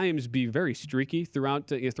 at times, be very streaky throughout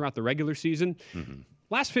the regular season.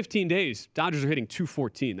 Last 15 days, Dodgers are hitting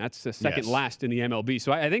 .214. That's the second last in the MLB.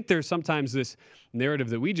 So I think there's sometimes this narrative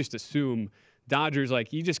that we just assume Dodgers,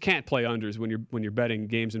 like, you just can't play unders when you're betting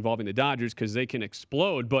games involving the Dodgers because they can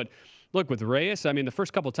explode. But look, with Reyes, I mean, the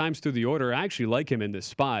first couple times through the order, I actually like him in this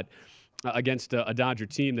spot against a Dodger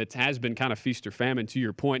team that has been kind of feast or famine, to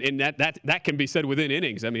your point. And that can be said within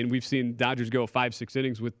innings. I mean, we've seen Dodgers go 5-6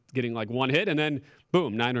 innings with getting like 1 hit, and then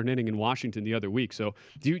boom, 9-run inning in Washington the other week. So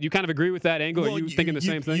do you kind of agree with that angle? Well, are you thinking the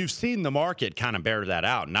same thing? You've seen the market kind of bear that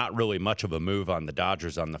out. Not really much of a move on the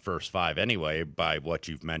Dodgers on the first 5 anyway, by what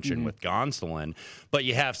you've mentioned with Gonsolin. But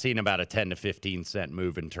you have seen about a 10 to 15 cent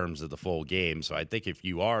move in terms of the full game. So I think if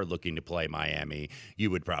you are looking to play Miami,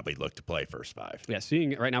 you would probably look to play first 5. Yeah,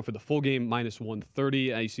 seeing it right now for the full game,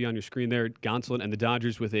 -130. You see on your screen there, Gonsolin and the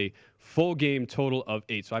Dodgers with a full game total of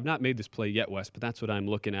 8. So I've not made this play yet, Wes, but that's what I'm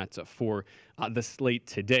looking at for the slate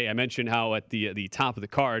today. I mentioned how at the top of the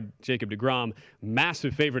card, Jacob deGrom,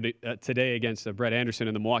 massive favorite today against Brett Anderson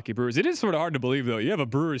and the Milwaukee Brewers. It is sort of hard to believe, though. You have a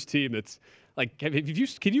Brewers team that's like, can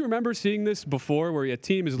you remember seeing this before, where a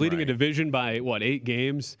team is leading a division by 8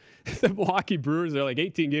 games? The Milwaukee Brewers, they're like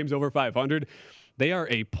 18 games over 500. They are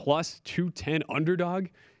a +210 underdog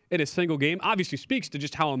in a single game. Obviously speaks to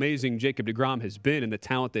just how amazing Jacob deGrom has been and the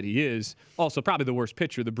talent that he is. Also, probably the worst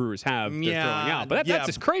pitcher the Brewers have throwing out. But that's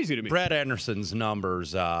just crazy to me. Brett Anderson's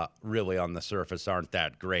numbers really on the surface aren't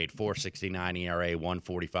that great. 4.69 ERA,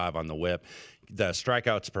 1.45 on the WHIP. the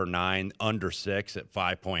strikeouts per 9 under 6 at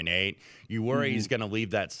 5.8. You worry he's going to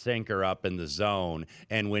leave that sinker up in the zone,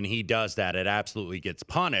 and when he does that, it absolutely gets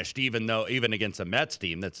punished, even against a Mets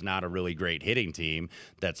team that's not a really great hitting team,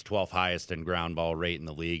 that's 12th highest in ground ball rate in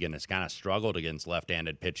the league, and has kind of struggled against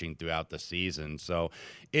left-handed pitching throughout the season. So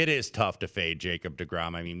it is tough to fade Jacob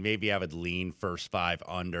deGrom. I mean, maybe I would lean first 5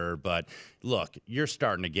 under, but look, you're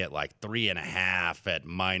starting to get like 3.5 at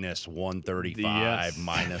minus 135,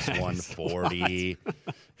 minus 140.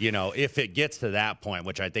 You know, if it gets to that point,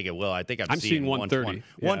 which I think it will, I think I'm seeing 130,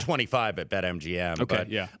 125 at BetMGM. Okay, but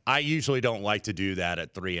yeah. I usually don't like to do that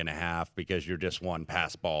at 3.5 because you're just one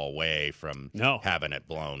pass ball away from having it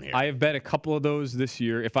blown here. I have bet a couple of those this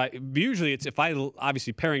year. If I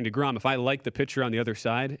obviously pairing DeGrom, if I like the pitcher on the other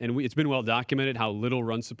side, and it's been well documented how little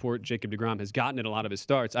run support Jacob deGrom has gotten in a lot of his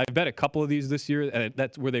starts. I've bet a couple of these this year.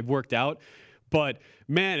 That's where they've worked out. But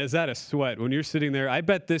man, is that a sweat when you're sitting there? I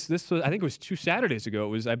bet this was, I think it was 2 Saturdays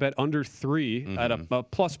ago. I bet under 3 at a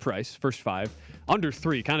plus price, first 5, under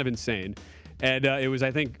 3, kind of insane. And it was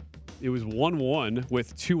 1-1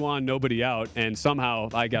 with 2 on, nobody out, and somehow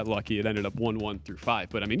I got lucky. It ended up 1-1 through 5.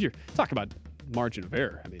 But I mean, you're talking about margin of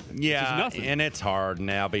error. I mean, yeah, and it's hard. And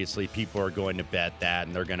obviously, people are going to bet that,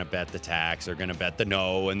 and they're going to bet the tax. They're going to bet the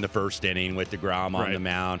no in the first inning with DeGrom on the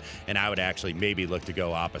mound. And I would actually maybe look to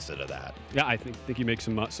go opposite of that. Yeah, I think you make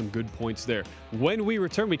some good points there. When we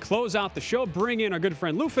return, we close out the show. Bring in our good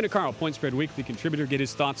friend Lou Finicaro, Point Spread Weekly contributor. Get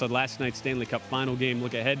his thoughts on last night's Stanley Cup final game.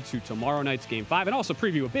 Look ahead to tomorrow night's Game 5, and also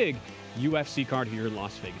preview a big UFC card here in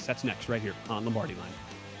Las Vegas. That's next, right here on Lombardi Line.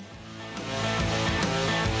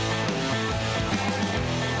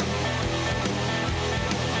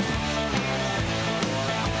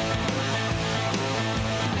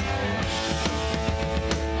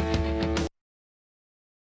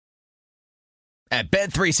 At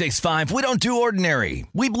Bet365, we don't do ordinary.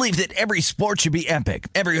 We believe that every sport should be epic.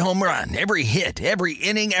 Every home run, every hit, every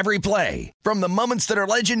inning, every play. From the moments that are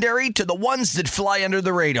legendary to the ones that fly under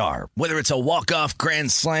the radar. Whether it's a walk-off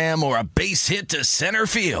grand slam or a base hit to center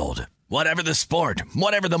field. Whatever the sport,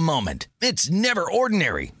 whatever the moment. It's never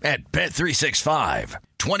ordinary at Bet365.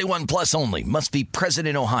 21 plus only. Must be present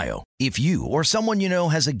in Ohio. If you or someone you know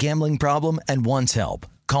has a gambling problem and wants help,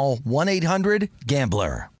 call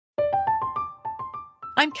 1-800-GAMBLER.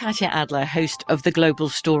 I'm Katya Adler, host of The Global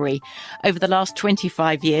Story. Over the last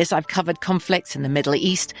 25 years, I've covered conflicts in the Middle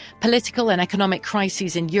East, political and economic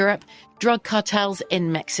crises in Europe, drug cartels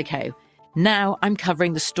in Mexico. Now I'm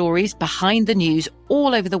covering the stories behind the news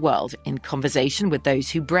all over the world in conversation with those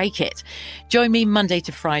who break it. Join me Monday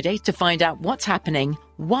to Friday to find out what's happening,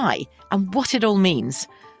 why, and what it all means.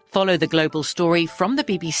 Follow The Global Story from the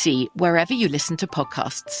BBC wherever you listen to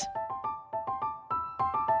podcasts.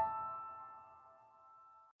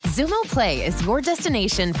 Xumo Play is your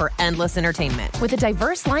destination for endless entertainment. With a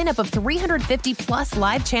diverse lineup of 350-plus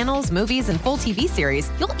live channels, movies, and full TV series,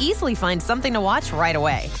 you'll easily find something to watch right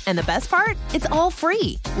away. And the best part? It's all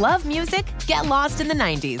free. Love music? Get lost in the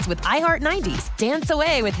 90s with iHeart 90s, dance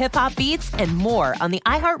away with hip-hop beats, and more on the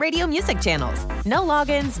iHeartRadio music channels. No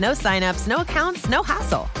logins, no signups, no accounts, no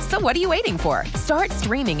hassle. So what are you waiting for? Start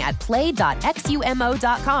streaming at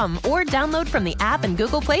play.xumo.com or download from the app and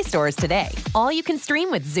Google Play stores today. All you can stream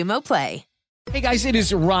with Xumo Play. Hey guys, it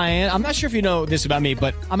is Ryan. I'm not sure if you know this about me,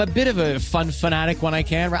 but I'm a bit of a fun fanatic when I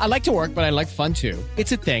can. I like to work, but I like fun too.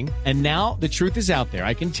 It's a thing. And now the truth is out there.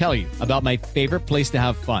 I can tell you about my favorite place to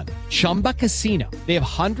have fun. Chumba Casino. They have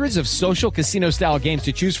hundreds of social casino style games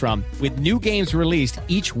to choose from with new games released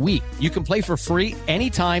each week. You can play for free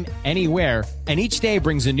anytime, anywhere. And each day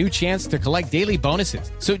brings a new chance to collect daily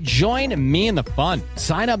bonuses. So join me in the fun.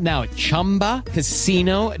 Sign up now at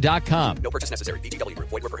ChumbaCasino.com. No purchase necessary. VGW.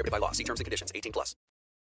 Void where prohibited by law. See terms and conditions. 18 plus.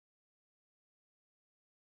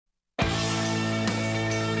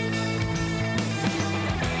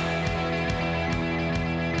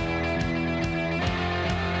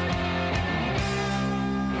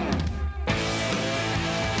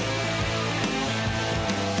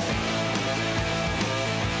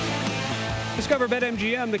 Discover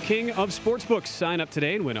BetMGM, the king of sportsbooks. Sign up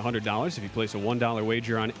today and win $100 if you place a $1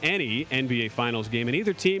 wager on any NBA Finals game and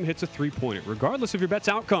either team hits a three-pointer. Regardless of your bet's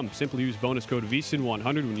outcome, simply use bonus code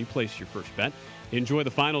VSIN100 when you place your first bet. Enjoy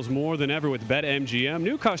the finals more than ever with BetMGM.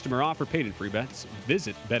 New customer offer, paid in free bets.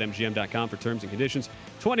 Visit BetMGM.com for terms and conditions.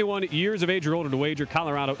 21 years of age or older to wager.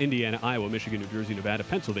 Colorado, Indiana, Iowa, Michigan, New Jersey, Nevada,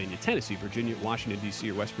 Pennsylvania, Tennessee, Virginia, Washington, D.C.,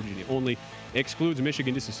 or West Virginia only. Excludes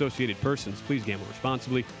Michigan disassociated persons. Please gamble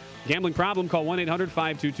responsibly. Gambling problem? Call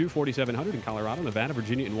 1-800-522-4700 in Colorado, Nevada,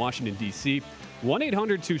 Virginia, and Washington, D.C.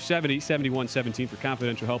 1-800-270-7117 for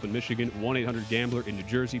confidential help in Michigan. 1-800-GAMBLER in New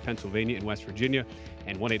Jersey, Pennsylvania, and West Virginia.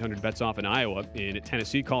 And 1-800-BETS-OFF in Iowa. In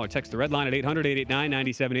Tennessee, call or text the red line at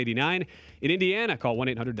 800-889-9789. In Indiana, call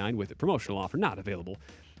 1-800-9-WITH-IT. Promotional offer not available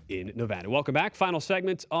in Nevada. Welcome back. Final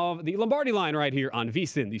segment of the Lombardi Line right here on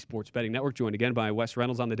VSiN, the Sports Betting Network. Joined again by Wes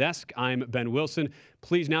Reynolds on the desk. I'm Ben Wilson.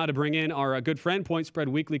 Pleased now to bring in our good friend, Point Spread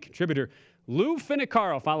Weekly contributor, Lou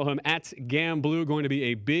Finicaro. Follow him at Gamblue. Going to be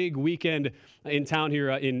a big weekend in town here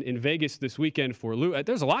in Vegas this weekend for Lou.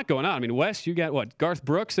 There's a lot going on. I mean, Wes, you got what? Garth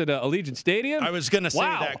Brooks at Allegiant Stadium? I was going to say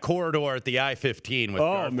that corridor at the I-15 with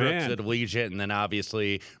Garth Brooks at Allegiant, and then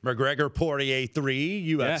obviously McGregor Poirier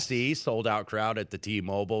 3, UFC, sold out crowd at the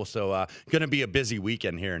T-Mobile. So going to be a busy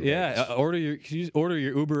weekend here in Vegas. Order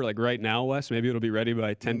your Uber like right now, Wes. Maybe it'll be ready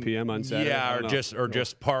by 10 p.m. on Saturday. Yeah, or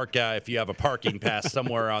just park if you have a parking pass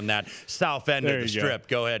somewhere on that south end of the strip.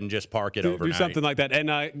 Go ahead and just park it overnight. Do something like that.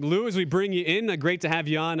 And Lou, as we bring you in, great to have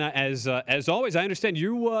you on. As always, I understand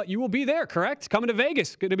you will be there, correct? Coming to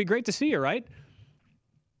Vegas. Going to be great to see you, right?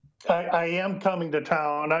 I am coming to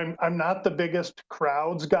town. I'm not the biggest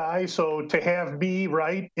crowds guy, so to have me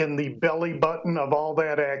right in the belly button of all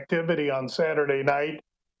that activity on Saturday night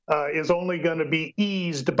is only going to be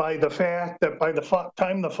eased by the fact that by the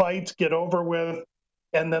time the fights get over with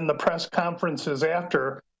and then the press conferences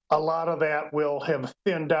after, a lot of that will have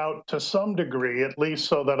thinned out to some degree, at least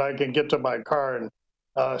so that I can get to my car and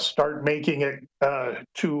start making it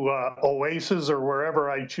to Oasis or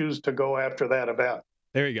wherever I choose to go after that event.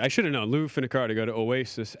 There you go. I should have known Lou Finicaro to go to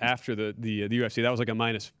Oasis after the UFC. That was like a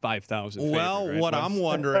minus 5,000. Well, favorite, right? what I'm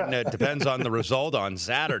wondering, it depends on the result on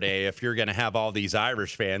Saturday, if you're going to have all these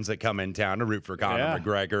Irish fans that come in town to root for Conor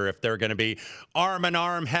McGregor, if they're going to be arm in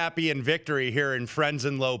arm, happy in victory here in Friends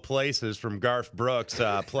in Low Places from Garth Brooks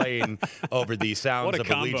playing over the sounds of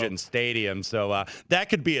Allegiant Stadium. So that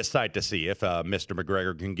could be a sight to see if Mr.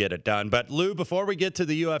 McGregor can get it done. But Lou, before we get to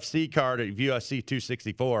the UFC card at UFC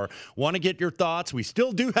 264, want to get your thoughts. We still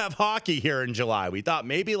do have hockey here in July. We thought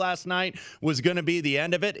maybe last night was going to be the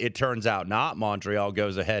end of it. It turns out not. Montreal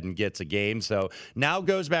goes ahead and gets a game. So now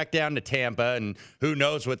goes back down to Tampa, and who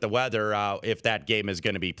knows with the weather if that game is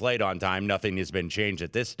going to be played on time. Nothing has been changed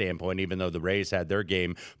at this standpoint, even though the Rays had their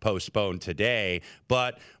game postponed today.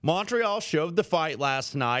 But Montreal showed the fight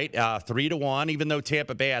last night, 3-1, even though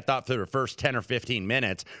Tampa Bay, I thought for the first 10 or 15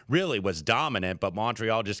 minutes, really was dominant, but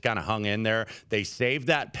Montreal just kind of hung in there. They saved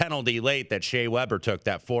that penalty late that Shea Weber took,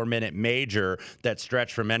 that 4-minute major that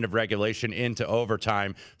stretched from end of regulation into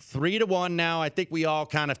overtime. 3-1 now. I think we all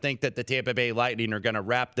kind of think that the Tampa Bay Lightning are going to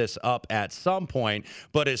wrap this up at some point,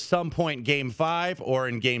 but is some point Game 5 or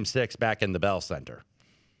in Game 6 back in the Bell Center?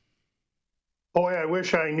 Boy, I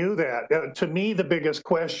wish I knew that. To me, the biggest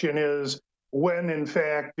question is when, in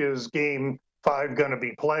fact, is Game 5 going to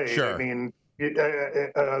be played? Sure. I mean,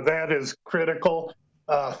 that is critical.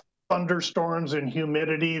 Thunderstorms and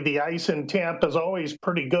humidity. The ice in Tampa is always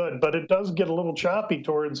pretty good, but it does get a little choppy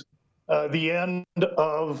towards the end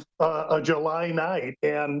of a July night.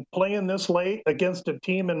 And playing this late against a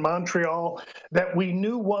team in Montreal that we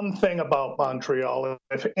knew one thing about Montreal,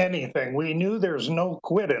 if anything, we knew there's no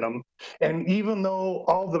quit in them. And even though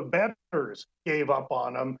all the bettors gave up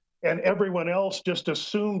on them and everyone else just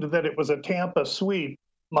assumed that it was a Tampa sweep,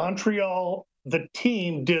 Montreal, the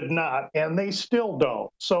team, did not, and they still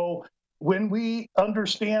don't. So when we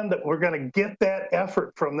understand that we're going to get that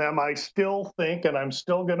effort from them, I still think, and I'm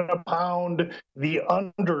still going to pound the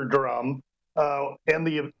underdrum, and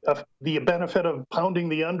the benefit of pounding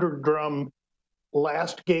the underdrum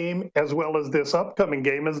last game as well as this upcoming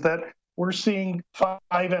game is that we're seeing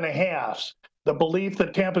 5.5s. The belief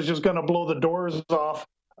that Tampa's just going to blow the doors off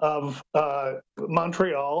of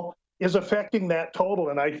Montreal is affecting that total,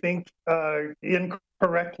 and I think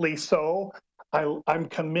incorrectly so. I'm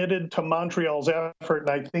committed to Montreal's effort, and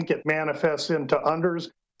I think it manifests into unders.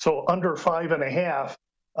 So under 5.5,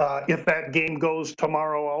 if that game goes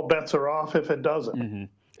tomorrow, all bets are off if it doesn't. Mm-hmm.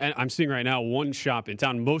 And I'm seeing right now one shop in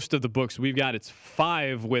town. Most of the books we've got, it's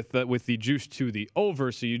 5 with the juice to the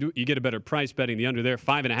over, so you get a better price betting the under there.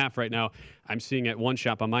 5.5 right now. I'm seeing at one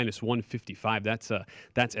shop a minus 155. That's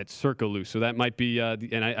at Circa, Lou. So that might be,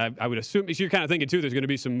 and I would assume, so you're kind of thinking too, there's going to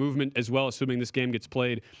be some movement as well, assuming this game gets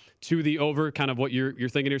played to the over, kind of what you're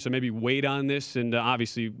thinking here. So maybe wait on this, and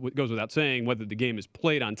obviously it goes without saying whether the game is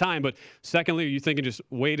played on time. But secondly, are you thinking just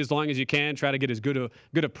wait as long as you can, try to get as good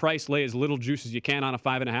a price, lay as little juice as you can on a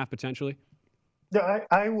 5.5 potentially? Yeah,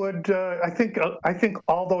 I would. I think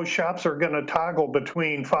all those shops are going to toggle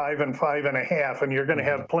between 5 and 5.5, and you're going to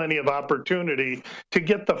have plenty of opportunity to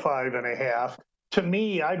get the 5.5. to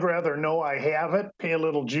me, I'd rather know I have it, pay a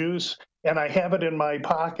little juice, and I have it in my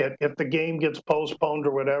pocket. If the game gets postponed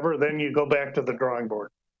or whatever, then you go back to the drawing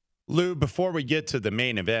board. Lou, before we get to the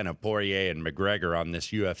main event of Poirier and McGregor on this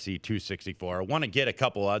UFC 264, I want to get a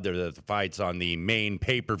couple other fights on the main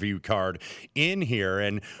pay-per-view card in here.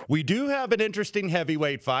 And we do have an interesting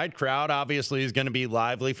heavyweight fight. Crowd obviously is going to be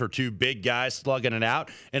lively for two big guys slugging it out.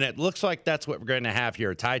 And it looks like that's what we're going to have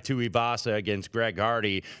here. Tai Tuivasa against Greg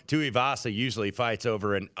Hardy. Tuivasa usually fights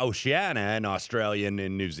over in Oceania in Australia and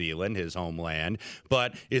in New Zealand, his homeland,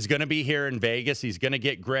 but is going to be here in Vegas. He's going to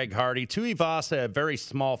get Greg Hardy. Tuivasa, a very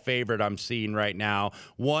small favorite I'm seeing right now,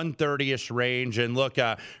 130-ish range. And look,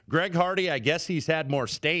 Greg Hardy, I guess he's had more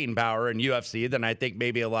staying power in UFC than I think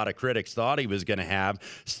maybe a lot of critics thought he was going to have.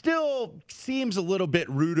 Still seems a little bit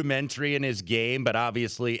rudimentary in his game, but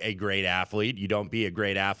obviously a great athlete. You don't be a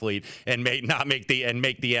great athlete and make the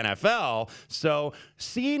NFL. So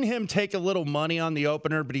seeing him take a little money on the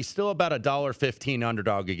opener, but he's still about $1.15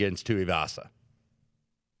 underdog against Tuivasa.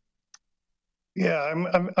 Yeah,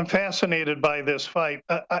 I'm fascinated by this fight.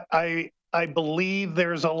 I believe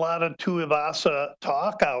there's a lot of Tuivasa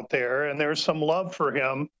talk out there, and there's some love for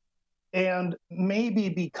him. And maybe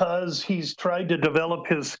because he's tried to develop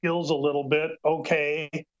his skills a little bit, okay,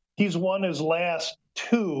 he's won his last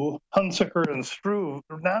two, Hunsaker and Struve,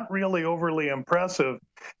 not really overly impressive.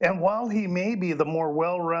 And while he may be the more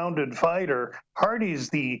well-rounded fighter, Hardy's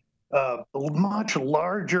the much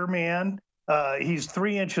larger man. He's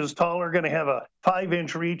 3 inches taller, going to have a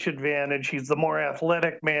 5-inch reach advantage. He's the more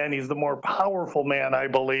athletic man. He's the more powerful man, I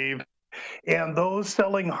believe. And those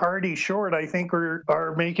selling Hardy short, I think,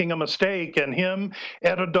 are making a mistake. And him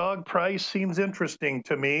at a dog price seems interesting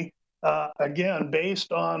to me. Again,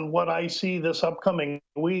 based on what I see this upcoming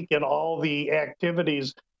week and all the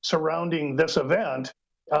activities surrounding this event,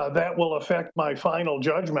 that will affect my final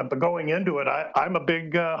judgment. But going into it, I'm a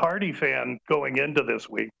big Hardy fan going into this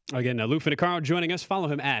week. Again, Lou Finicaro joining us. Follow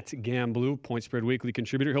him at Gamblu, Point Spread Weekly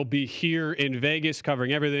contributor. He'll be here in Vegas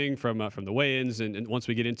covering everything from the weigh-ins and once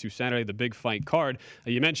we get into Saturday, the big fight card.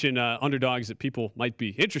 You mentioned underdogs that people might be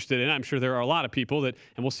interested in. I'm sure there are a lot of people that,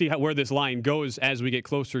 and we'll see where this line goes as we get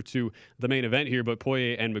closer to the main event here. But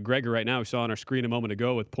Poirier and McGregor right now, we saw on our screen a moment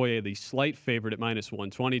ago with Poirier the slight favorite at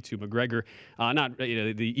 -120 to McGregor, not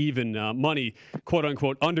the even money,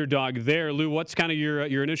 quote-unquote, underdog there. Lou, what's kind of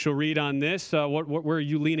your initial read on this? Where are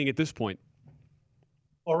you leaning at this point?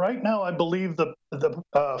 Well, right now, I believe the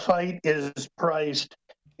fight is priced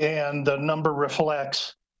and the number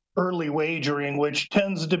reflects early wagering, which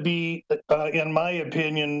tends to be, in my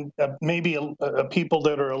opinion, maybe people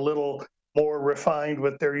that are a little more refined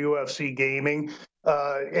with their UFC gaming.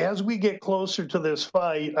 As we get closer to this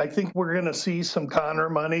fight, I think we're going to see some Conor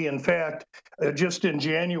money. In fact, just in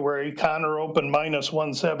January, Conor opened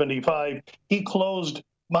 -175. He closed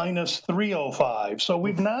 -305. So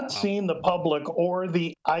we've not seen the public or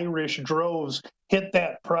the Irish droves hit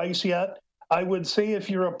that price yet. I would say if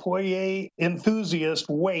you're a Poirier enthusiast,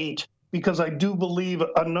 wait, because I do believe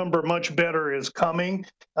a number much better is coming.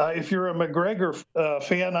 If you're a McGregor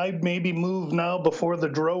fan, I'd maybe move now before the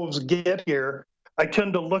droves get here. I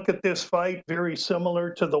tend to look at this fight very similar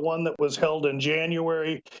to the one that was held in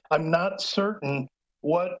January. I'm not certain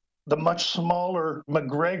what the much smaller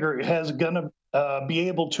McGregor has going to be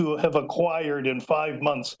able to have acquired in 5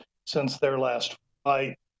 months since their last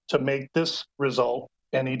fight to make this result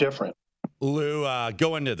any different. Lou,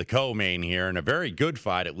 going to the co-main here, and a very good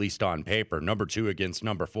fight, at least on paper. Number 2 against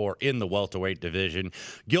number 4 in the welterweight division.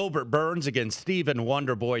 Gilbert Burns against Stephen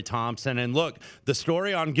Wonderboy Thompson. And look, the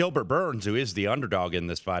story on Gilbert Burns, who is the underdog in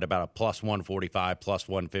this fight, about a +145,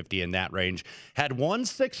 +150 in that range, had won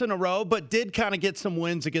 6 in a row, but did kind of get some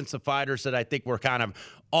wins against the fighters that I think were kind of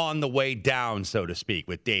on the way down, so to speak,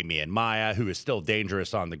 with Damian Maia, who is still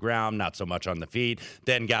dangerous on the ground, not so much on the feet,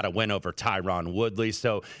 then got a win over Tyron Woodley.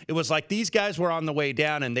 So it was like these guys were on the way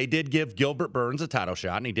down, and they did give Gilbert Burns a title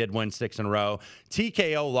shot, and he did win 6 in a row.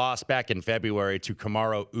 TKO lost back in February to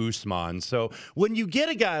Kamaru Usman. So when you get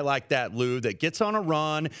a guy like that, Lou, that gets on a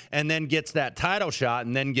run and then gets that title shot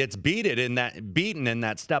and then gets beaten in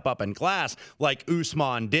that step up in class like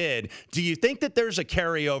Usman did, do you think that there's a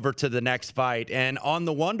carryover to the next fight? And on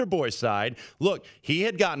the Wonderboy side, look, he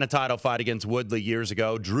had gotten a title fight against Woodley years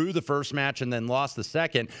ago, drew the first match and then lost the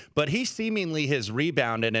second, but he seemingly has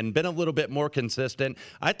rebounded and been a little bit more consistent.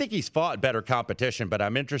 I think he's fought better competition, but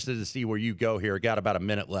I'm interested to see where you go here. Got about a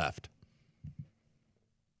minute left.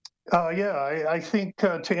 I think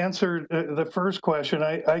to answer the first question,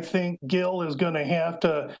 I think Gil is going to have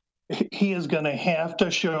to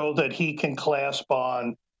show that he can clasp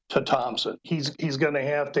on to Thompson. He's going to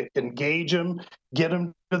have to engage him, get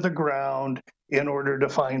him to the ground in order to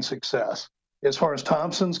find success. As far as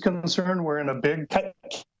Thompson's concerned, we're in a big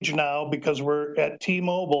cage now because we're at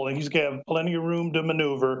T-Mobile and he's going to have plenty of room to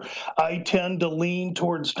maneuver. I tend to lean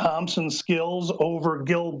towards Thompson's skills over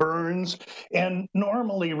Gil Burns, and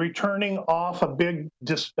normally returning off a big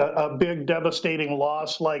devastating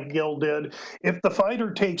loss like Gil did, if the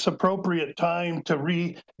fighter takes appropriate time to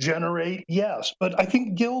regenerate, yes. But I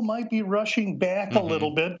think Gil might be rushing back a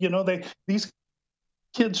little bit. You know, these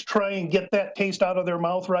kids try and get that taste out of their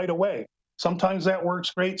mouth right away. Sometimes that works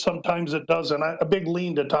great. Sometimes it doesn't. A big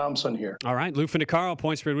lean to Thompson here. All right. Lou Finicaro,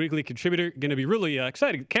 Point Spread Weekly contributor. Going to be really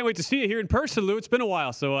excited. Can't wait to see you here in person, Lou. It's been a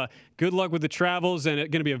while. So good luck with the travels, and it's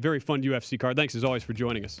going to be a very fun UFC card. Thanks, as always, for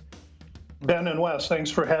joining us. Ben and Wes, thanks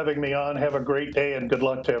for having me on. Have a great day, and good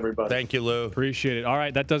luck to everybody. Thank you, Lou. Appreciate it. All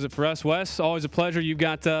right, that does it for us. Wes, always a pleasure. You've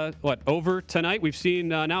got, over tonight? We've seen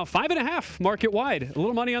now 5.5 market wide. A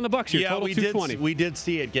little money on the Bucks here. Yeah, Total 220. We did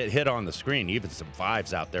see it get hit on the screen, even some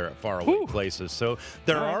 5s out there at faraway places. So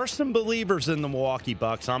there are some believers in the Milwaukee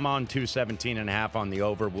Bucks. I'm on 217.5 on the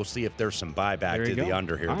over. We'll see if there's some buyback to the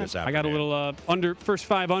under here this afternoon. I got a little under, first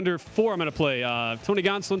 5 under 4 I'm going to play. Tony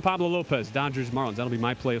Gonsolin, Pablo Lopez, Dodgers, Marlins. That'll be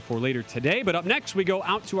my play for later today. But up next, we go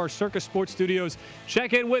out to our Circus Sports Studios.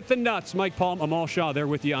 Check in with the Nuts. Mike Palm, Amal Shaw, they're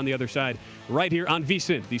with you on the other side, right here on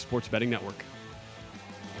VSiN, the Sports Betting Network.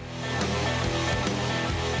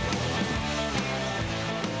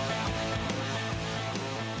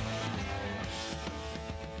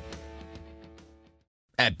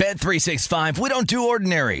 At Bet365, we don't do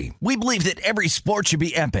ordinary. We believe that every sport should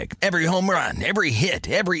be epic. Every home run, every hit,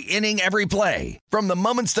 every inning, every play. From the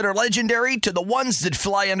moments that are legendary to the ones that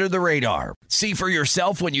fly under the radar. See for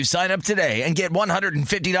yourself when you sign up today and get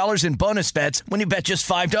 $150 in bonus bets when you bet just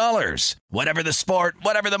 $5. Whatever the sport,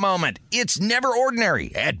 whatever the moment, it's never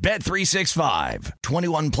ordinary at Bet365.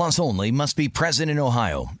 21 plus only. Must be present in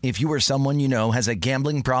Ohio. If you or someone you know has a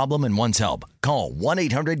gambling problem and wants help, call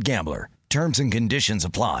 1-800-GAMBLER. Terms and conditions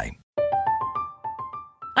apply.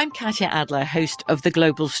 I'm Katya Adler, host of The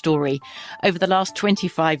Global Story. Over the last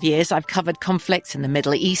 25 years, I've covered conflicts in the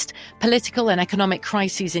Middle East, political and economic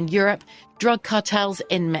crises in Europe, drug cartels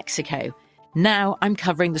in Mexico. Now I'm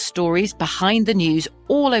covering the stories behind the news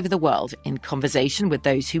all over the world in conversation with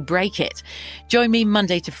those who break it. Join me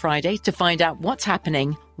Monday to Friday to find out what's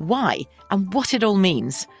happening, why, and what it all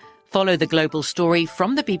means. Follow The Global Story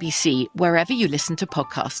from the BBC wherever you listen to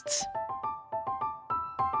podcasts.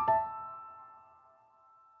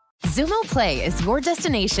 Xumo Play is your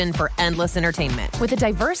destination for endless entertainment. With a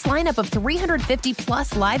diverse lineup of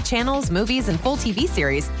 350-plus live channels, movies, and full TV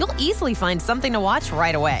series, you'll easily find something to watch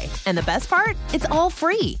right away. And the best part? It's all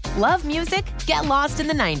free. Love music? Get lost in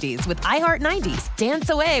the 90s with iHeart 90s,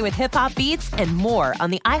 dance away with hip-hop beats, and more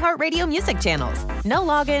on the iHeartRadio music channels. No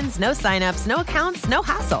logins, no signups, no accounts, no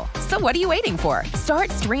hassle. So what are you waiting for?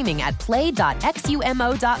 Start streaming at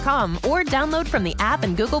play.xumo.com or download from the app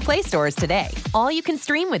and Google Play stores today. All you can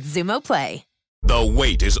stream with Xumo Play. The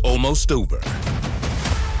wait is almost over.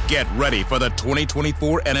 Get ready for the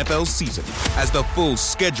 2024 NFL season as the full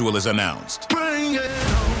schedule is announced.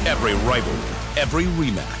 Every rivalry, every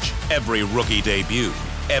rematch, every rookie debut,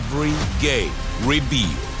 every game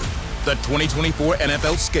revealed. The 2024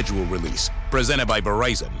 NFL schedule release, presented by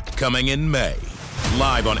Verizon, coming in May.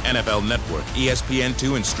 Live on NFL Network,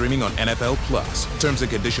 ESPN2, and streaming on NFL Plus. Terms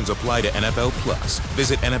and conditions apply to NFL Plus.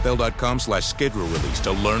 Visit NFL.com/schedule release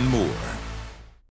to learn more.